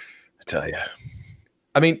 I tell you.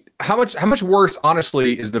 I mean, how much worse,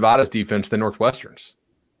 honestly, is Nevada's defense than Northwestern's?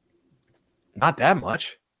 Not that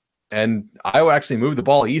much. And Iowa actually moved the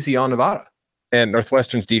ball easy on Nevada. And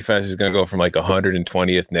Northwestern's defense is going to go from like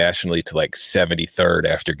 120th nationally to like 73rd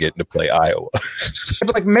after getting to play Iowa.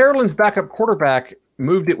 But like Maryland's backup quarterback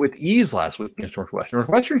moved it with ease last week against Northwestern.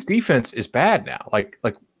 Northwestern's defense is bad now. Like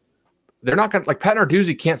they're not going to, like Pat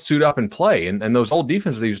Narduzzi can't suit up and play. And those old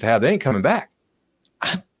defenses they used to have, they ain't coming back.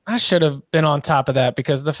 I should have been on top of that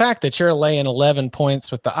because the fact that you're laying 11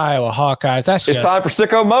 points with the Iowa Hawkeyes, that's it's time for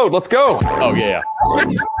sicko mode. Let's go. Oh, yeah.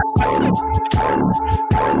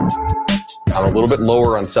 I'm a little bit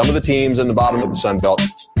lower on some of the teams in the bottom of the Sun Belt.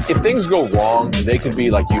 If things go wrong, they could be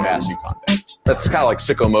like UMass UConn. That's kind of like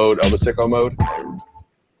sicko mode of a sicko mode.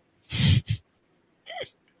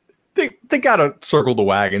 They got to circle the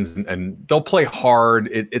wagons and they'll play hard.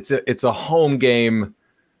 It's a home game.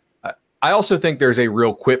 I also think there's a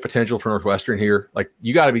real quit potential for Northwestern here. Like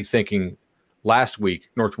you got to be thinking last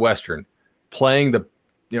week, Northwestern playing the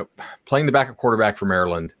backup quarterback for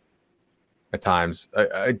Maryland at times.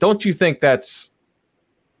 Don't you think that's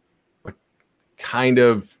like kind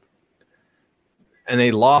of, and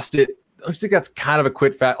they lost it. Don't you think that's kind of a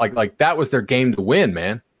quit fat? Like that was their game to win,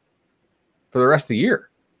 man, for the rest of the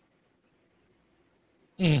year.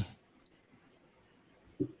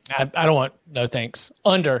 I don't want no thanks.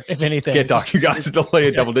 Under, if anything. Get Doc, you guys to lay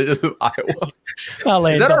a double digits with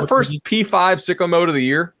Iowa. Is that our first P5 sicko mode of the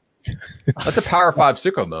year? That's a Power 5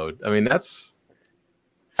 sicko mode. I mean,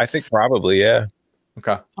 I think probably, yeah.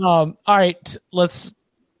 Okay. All right, let's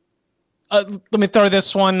let me throw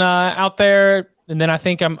this one out there, and then I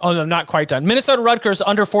think I'm not quite done. Minnesota Rutgers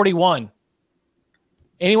under 41.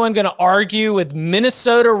 Anyone going to argue with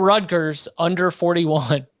Minnesota Rutgers under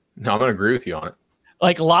 41? No, I'm going to agree with you on it.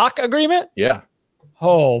 Like lock agreement? Yeah.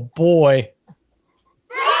 Oh boy.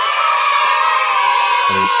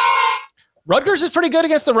 Rutgers is pretty good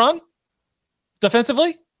against the run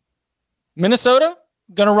defensively. Minnesota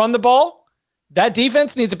going to run the ball. That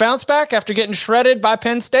defense needs a bounce back after getting shredded by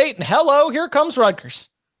Penn State. And hello, here comes Rutgers.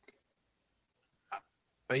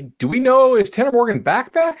 I mean, do we know, is Tanner Morgan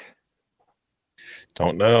back?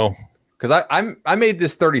 Don't know. Because I made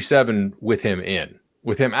this 37 with him in.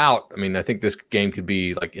 With him out, I mean, I think this game could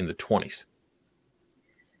be like in the 20s.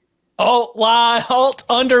 Alt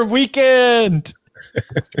under weekend.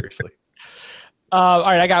 Seriously. All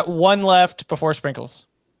right, I got one left before sprinkles.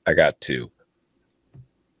 I got two.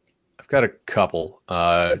 I've got a couple. You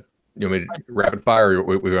want me to rapid fire?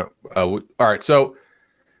 All right, so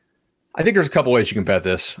I think there's a couple ways you can bet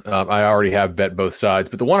this. I already have bet both sides,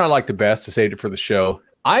 but the one I like the best to save it for the show,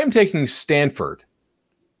 I am taking Stanford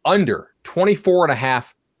under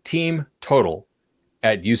 24.5 team total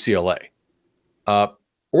at UCLA.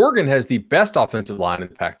 Oregon has the best offensive line in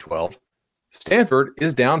the Pac-12. Stanford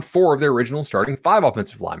is down 4 of their original starting 5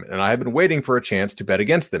 offensive linemen, and I have been waiting for a chance to bet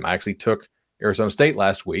against them. I actually took Arizona State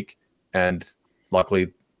last week, and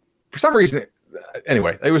luckily, for some reason,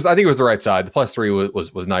 anyway, I think it was the right side. The +3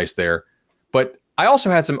 was nice there, but I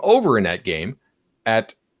also had some over in that game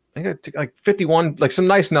at I think like 51, like some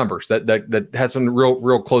nice numbers that had some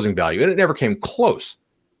real closing value, and it never came close.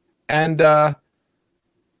 And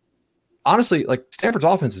honestly, like Stanford's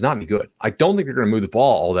offense is not any good. I don't think they're going to move the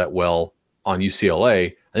ball all that well on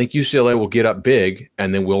UCLA. I think UCLA will get up big,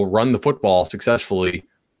 and then we'll run the football successfully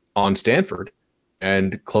on Stanford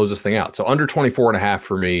and close this thing out. So under 24.5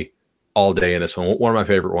 for me all day in this one. One of my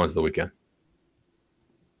favorite ones of the weekend.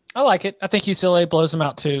 I like it. I think UCLA blows them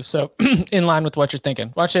out too. So in line with what you're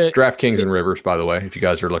thinking. Watch it. DraftKings and Rivers, by the way, if you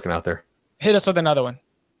guys are looking out there. Hit us with another one.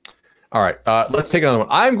 All right. Let's take another one.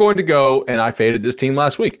 I'm going to go, and I faded this team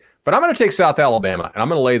last week, but I'm going to take South Alabama, and I'm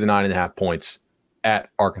going to lay the 9.5 points at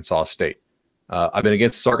Arkansas State. I've been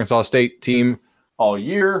against this Arkansas State team all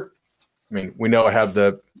year. I mean, we know I have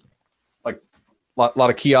the lot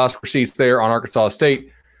of kiosk receipts there on Arkansas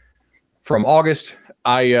State from August.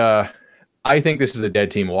 I think this is a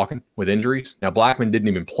dead team walking with injuries. Now, Blackman didn't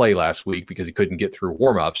even play last week because he couldn't get through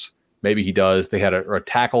warmups. Maybe he does. They had a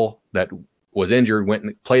tackle that was injured, went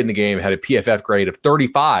and played in the game, had a PFF grade of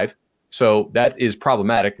 35. So that is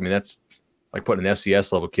problematic. I mean, that's like putting an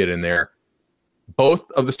FCS level kid in there.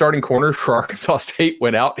 Both of the starting corners for Arkansas State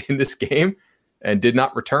went out in this game and did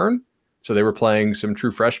not return. So they were playing some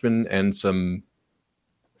true freshmen and some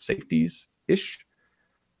safeties-ish.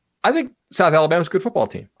 I think South Alabama's a good football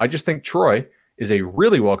team. I just think Troy is a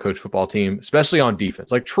really well-coached football team, especially on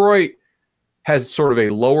defense. Like Troy has sort of a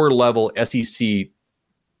lower-level SEC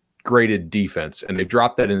graded defense, and they've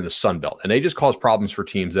dropped that into the Sun Belt, and they just cause problems for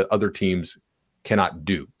teams that other teams cannot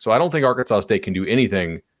do. So I don't think Arkansas State can do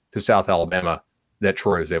anything to South Alabama that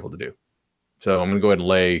Troy is able to do. So I'm going to go ahead and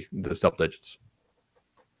lay the double digits.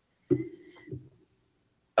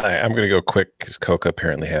 I'm going to go quick because Coca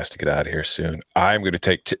apparently has to get out of here soon. I'm going to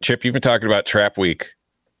take Chip. You've been talking about trap week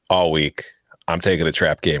all week. I'm taking a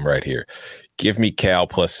trap game right here. Give me Cal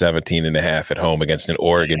plus 17.5 at home against an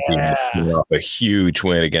Oregon team. A huge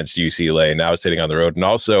win against UCLA. Now it's hitting on the road. And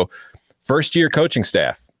also first-year coaching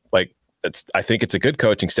staff. Like, I think it's a good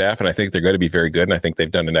coaching staff, and I think they're going to be very good, and I think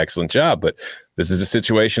they've done an excellent job. But this is a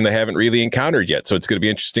situation they haven't really encountered yet. So it's going to be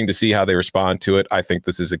interesting to see how they respond to it. I think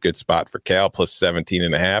this is a good spot for Cal plus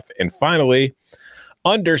 17.5. And finally,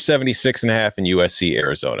 under 76.5 in USC,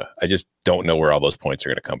 Arizona. I just don't know where all those points are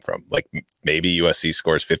going to come from. Like maybe USC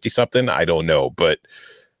scores 50 something. I don't know, but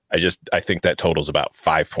I think that total's about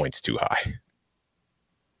 5 points too high.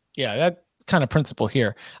 Yeah, that kind of principle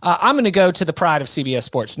here. I'm going to go to the pride of CBS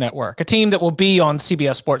Sports Network, a team that will be on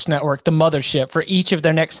CBS Sports Network, the mothership, for each of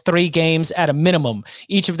their next 3 games at a minimum.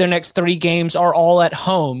 Each of their next 3 games are all at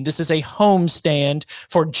home. This is a home stand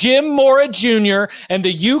for Jim Mora Jr. and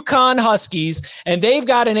the UConn Huskies, and they've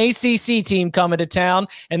got an ACC team coming to town,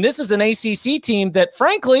 and this is an ACC team that,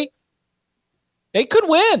 frankly, they could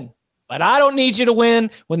win. But I don't need you to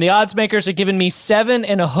win when the odds makers are giving me 7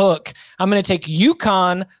 and a hook. I'm going to take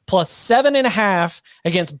UConn plus 7.5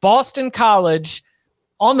 against Boston College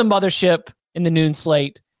on the mothership in the noon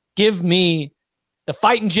slate. Give me the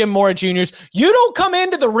fighting Jim Mora Juniors. You don't come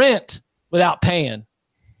into the rent without paying.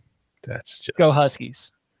 That's just go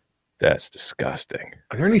Huskies. That's disgusting.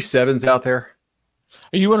 Are there any 7s out there?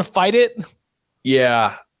 Are you going to fight it?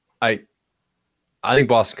 Yeah, I think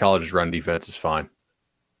Boston College's run defense is fine.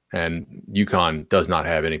 And UConn does not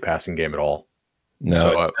have any passing game at all.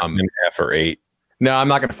 No, so I'm 7.5 or 8. No, I'm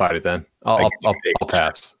not going to fight it then. I'll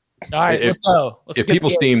pass. All right, let's go. If people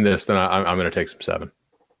steam this, then I'm going to take some 7.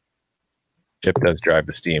 Chip does drive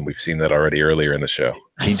the steam. We've seen that already earlier in the show.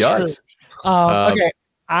 He does. Okay,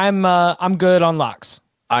 I'm good on locks.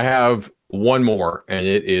 I have one more, and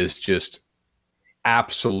it is just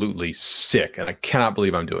absolutely sick, and I cannot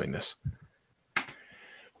believe I'm doing this.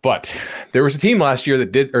 But there was a team last week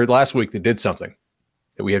that did something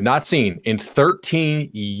that we have not seen in 13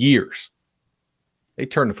 years. They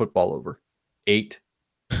turned the football over 8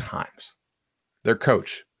 times. Their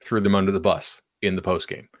coach threw them under the bus in the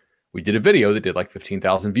postgame. We did a video that did like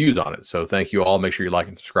 15,000 views on it. So thank you all. Make sure you like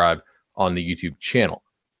and subscribe on the YouTube channel.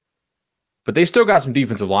 But they still got some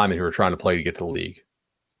defensive linemen who are trying to play to get to the league.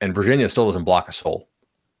 And Virginia still doesn't block a soul.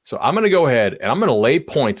 So I'm going to go ahead and I'm going to lay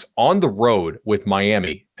points on the road with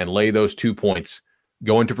Miami and lay those 2 points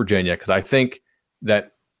going to Virginia because I think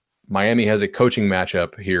that Miami has a coaching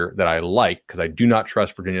matchup here that I like because I do not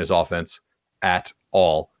trust Virginia's offense at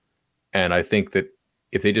all. And I think that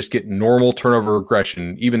if they just get normal turnover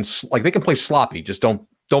regression, even like they can play sloppy, just don't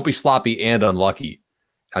be sloppy and unlucky.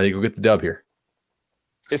 I think we'll get the dub here.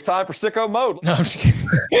 It's time for sicko mode. No, I'm just kidding.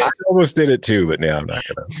 I almost did it too, but now I'm not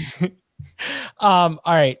going to. All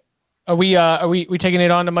right. Are we taking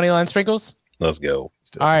it on to Moneyline Sprinkles? Let's go.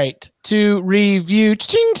 All right. To review,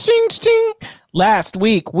 ching, ching, ching. Last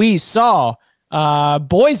week we saw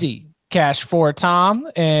Boise cash for Tom,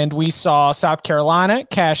 and we saw South Carolina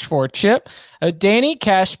cash for Chip. Danny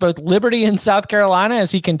cashed both Liberty and South Carolina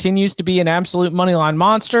as he continues to be an absolute Moneyline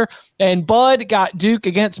monster. And Bud got Duke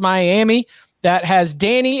against Miami. That has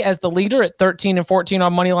Danny as the leader at 13 and 14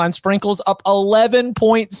 on Moneyline Sprinkles, up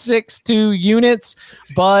 11.62 units.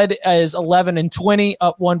 Bud is 11 and 20,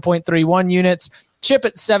 up 1.31 units. Chip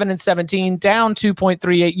at 7 and 17, down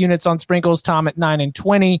 2.38 units on Sprinkles. Tom at 9 and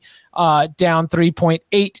 20, down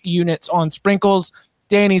 3.8 units on Sprinkles.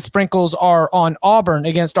 Danny's Sprinkles are on Auburn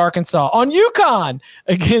against Arkansas, on UConn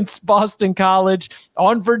against Boston College,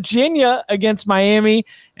 on Virginia against Miami,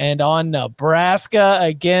 and on Nebraska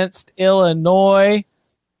against Illinois.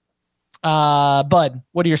 Bud,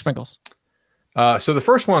 what are your Sprinkles? So the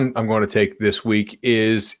first one I'm going to take this week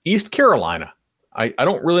is East Carolina. I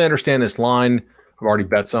don't really understand this line. I've already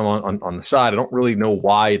bet some on the side. I don't really know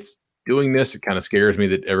why it's doing this. It kind of scares me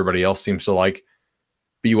that everybody else seems to like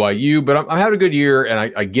BYU, but I'm having a good year,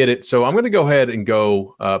 and I get it. So I'm going to go ahead and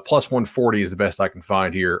go plus 140 is the best I can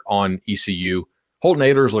find here on ECU. Holton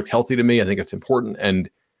Ahlers look healthy to me. I think it's important. And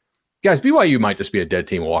guys, BYU might just be a dead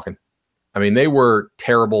team walking. I mean, they were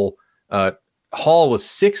terrible. Hall was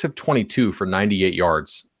 6 of 22 for 98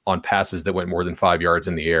 yards on passes that went more than 5 yards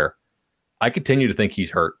in the air. I continue to think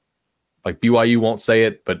he's hurt. Like BYU won't say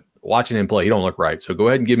it, but watching him play, he don't look right. So go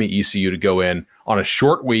ahead and give me ECU to go in on a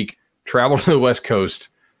short week, travel to the West Coast.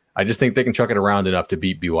 I just think they can chuck it around enough to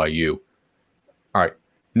beat BYU. All right,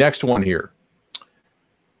 next one here.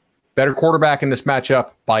 Better quarterback in this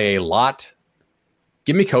matchup by a lot.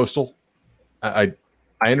 Give me Coastal. I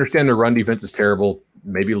I understand the run defense is terrible.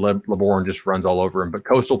 Maybe LeBourne just runs all over him, but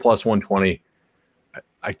Coastal plus 120.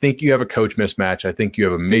 I think you have a coach mismatch. I think you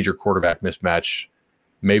have a major quarterback mismatch.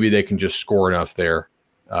 Maybe they can just score enough there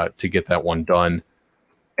to get that one done.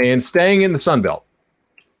 And staying in the Sun Belt.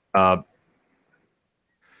 All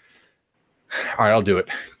right, I'll do it.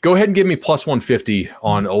 Go ahead and give me plus 150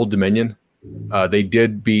 on Old Dominion. They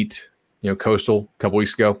did beat Coastal a couple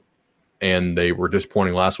weeks ago, and they were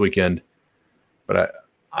disappointing last weekend. But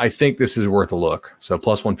I think this is worth a look. So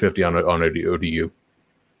plus 150 on ODU.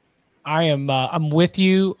 I'm with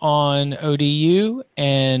you on ODU.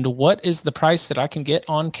 And what is the price that I can get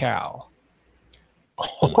on Cal?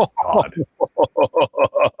 Oh my God.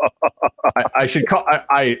 I should call.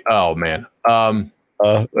 Oh man.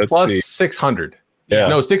 Plus see. 600. Yeah.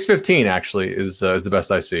 No, 615 actually is the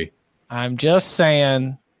best I see. I'm just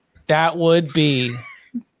saying that would be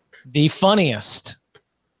the funniest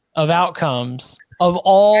of outcomes of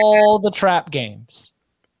all the trap games,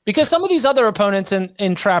 because some of these other opponents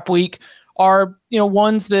in trap week are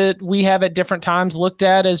ones that we have at different times looked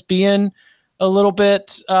at as being a little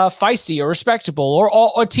bit feisty or respectable, or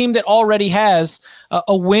a team that already has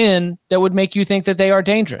a win that would make you think that they are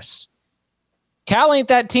dangerous. Cal ain't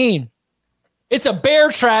that team. It's a bear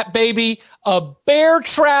trap, baby. A bear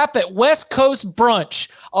trap at West Coast Brunch.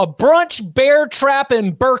 A brunch bear trap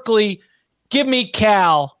in Berkeley. Give me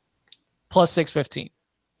Cal plus 615.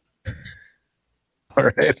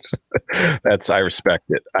 All right. I respect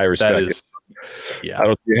it. I respect it. Yeah. I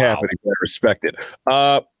don't see it happening, but I respect it.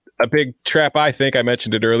 A big trap, I think I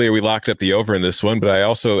mentioned it earlier. We locked up the over in this one, but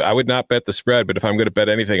I would not bet the spread. But if I'm going to bet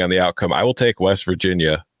anything on the outcome, I will take West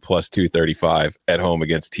Virginia plus 235 at home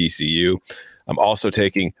against TCU. I'm also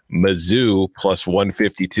taking Mizzou plus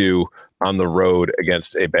 152 on the road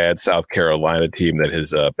against a bad South Carolina team that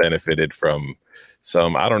has benefited from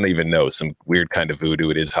some weird kind of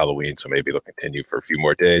voodoo. It is Halloween, so maybe it'll continue for a few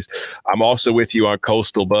more days. I'm also with you on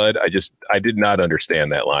Coastal, Bud. I did not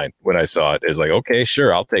understand that line when I saw it. It's like, okay,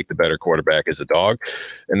 sure, I'll take the better quarterback as a dog.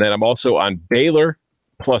 And then I'm also on Baylor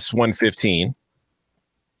plus 115.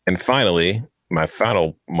 And finally, my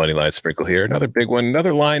final money line sprinkle here, another big one,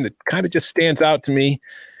 another line that kind of just stands out to me.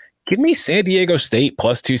 Give me San Diego State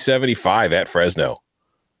plus 275 at Fresno.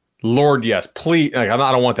 Lord, yes, please. I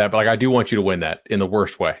don't want that, but I do want you to win that in the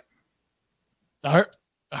worst way. All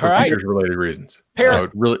for right. Teachers-related reasons. I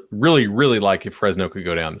would really, really like if Fresno could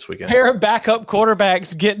go down this weekend. Pair of backup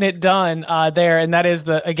quarterbacks getting it done there, and that is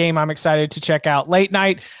a game I'm excited to check out. Late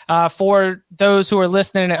night for those who are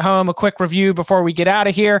listening at home, a quick review before we get out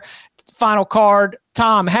of here. Final card.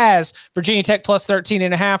 Tom has Virginia Tech plus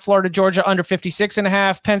 13.5, Florida, Georgia under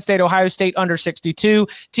 56.5, Penn State, Ohio State under 62,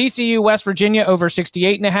 TCU, West Virginia over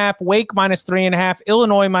 68.5, Wake minus 3.5,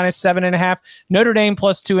 Illinois minus 7.5, Notre Dame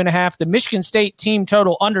plus 2.5, the Michigan State team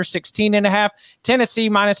total under 16.5, Tennessee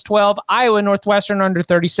minus 12, Iowa, Northwestern under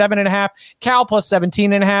 37.5, Cal plus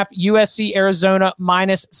 17.5, USC, Arizona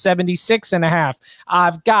minus 76.5.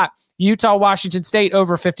 I've got Utah, Washington State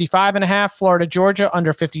over 55.5, Florida, Georgia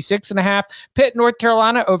under 56.5, Pitt, North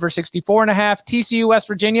Carolina over 64.5, TCU, West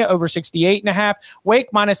Virginia over 68.5,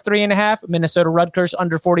 Wake minus 3.5, Minnesota, Rutgers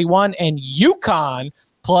under 41, and UConn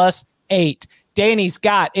plus 8. Danny's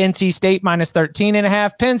got NC State minus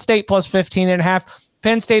 13.5, Penn State plus 15.5,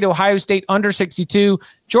 Penn State, Ohio State under 62,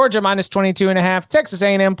 Georgia minus 22.5, Texas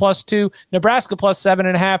A&M plus 2, Nebraska plus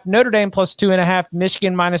 7.5, Notre Dame plus 2.5,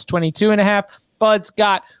 Michigan minus 22.5. Bud's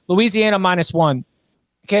got Louisiana minus 1,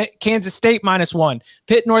 Kansas State minus 1,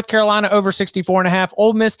 Pitt, North Carolina over 64.5,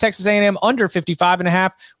 Ole Miss, Texas A&M under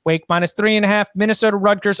 55.5, Wake minus 3.5, Minnesota,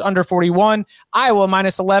 Rutgers under 41, Iowa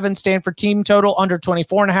minus 11, Stanford team total under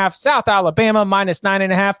 24.5, South Alabama minus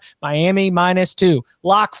 9.5, Miami minus 2.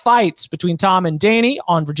 Lock fights between Tom and Danny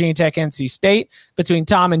on Virginia Tech, NC State, between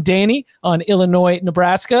Tom and Danny on Illinois,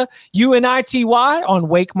 Nebraska, UNITY on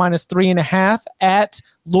Wake minus 3.5 at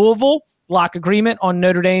Louisville. Lock agreement on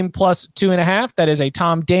Notre Dame plus 2.5. That is a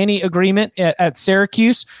Tom Danny agreement at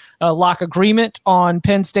Syracuse. Lock agreement on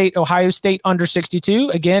Penn State, Ohio State under 62.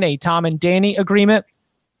 Again, a Tom and Danny agreement.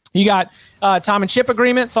 You got Tom and Chip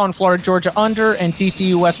agreements on Florida, Georgia under, and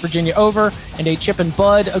TCU, West Virginia over, and a Chip and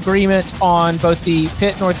Bud agreement on both the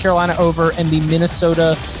Pitt, North Carolina over, and the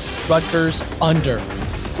Minnesota Rutgers under.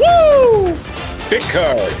 Woo! Big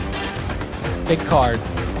card. Big card.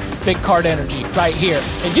 Big card energy right here.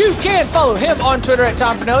 And you can follow him on Twitter at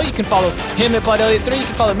Tom Fernelli. You can follow him at Bud Elliott 3. You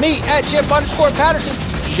can follow me at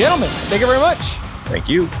Chip_Patterson. Gentlemen, thank you very much. Thank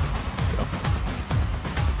you.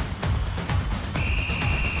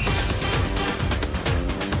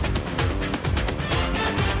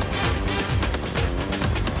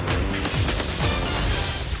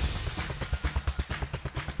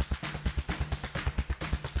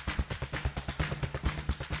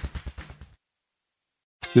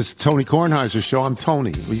 This is Tony Kornheiser's show. I'm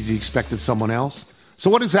Tony. You expected someone else? So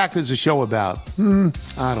what exactly is the show about?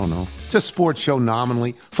 I don't know. It's a sports show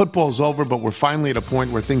nominally. Football's over, but we're finally at a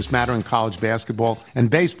point where things matter in college basketball, and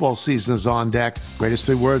baseball season is on deck. Greatest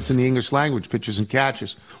 3 words in the English language, pitchers and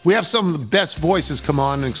catchers. We have some of the best voices come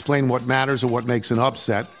on and explain what matters or what makes an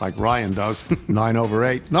upset, like Ryan does,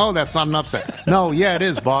 9/8. No, that's not an upset. No, yeah, it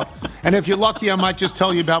is, Bob. And if you're lucky, I might just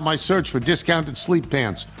tell you about my search for discounted sleep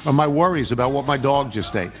pants or my worries about what my dog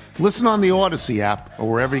just ate. Listen on the Odyssey app or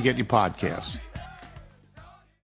wherever you get your podcasts.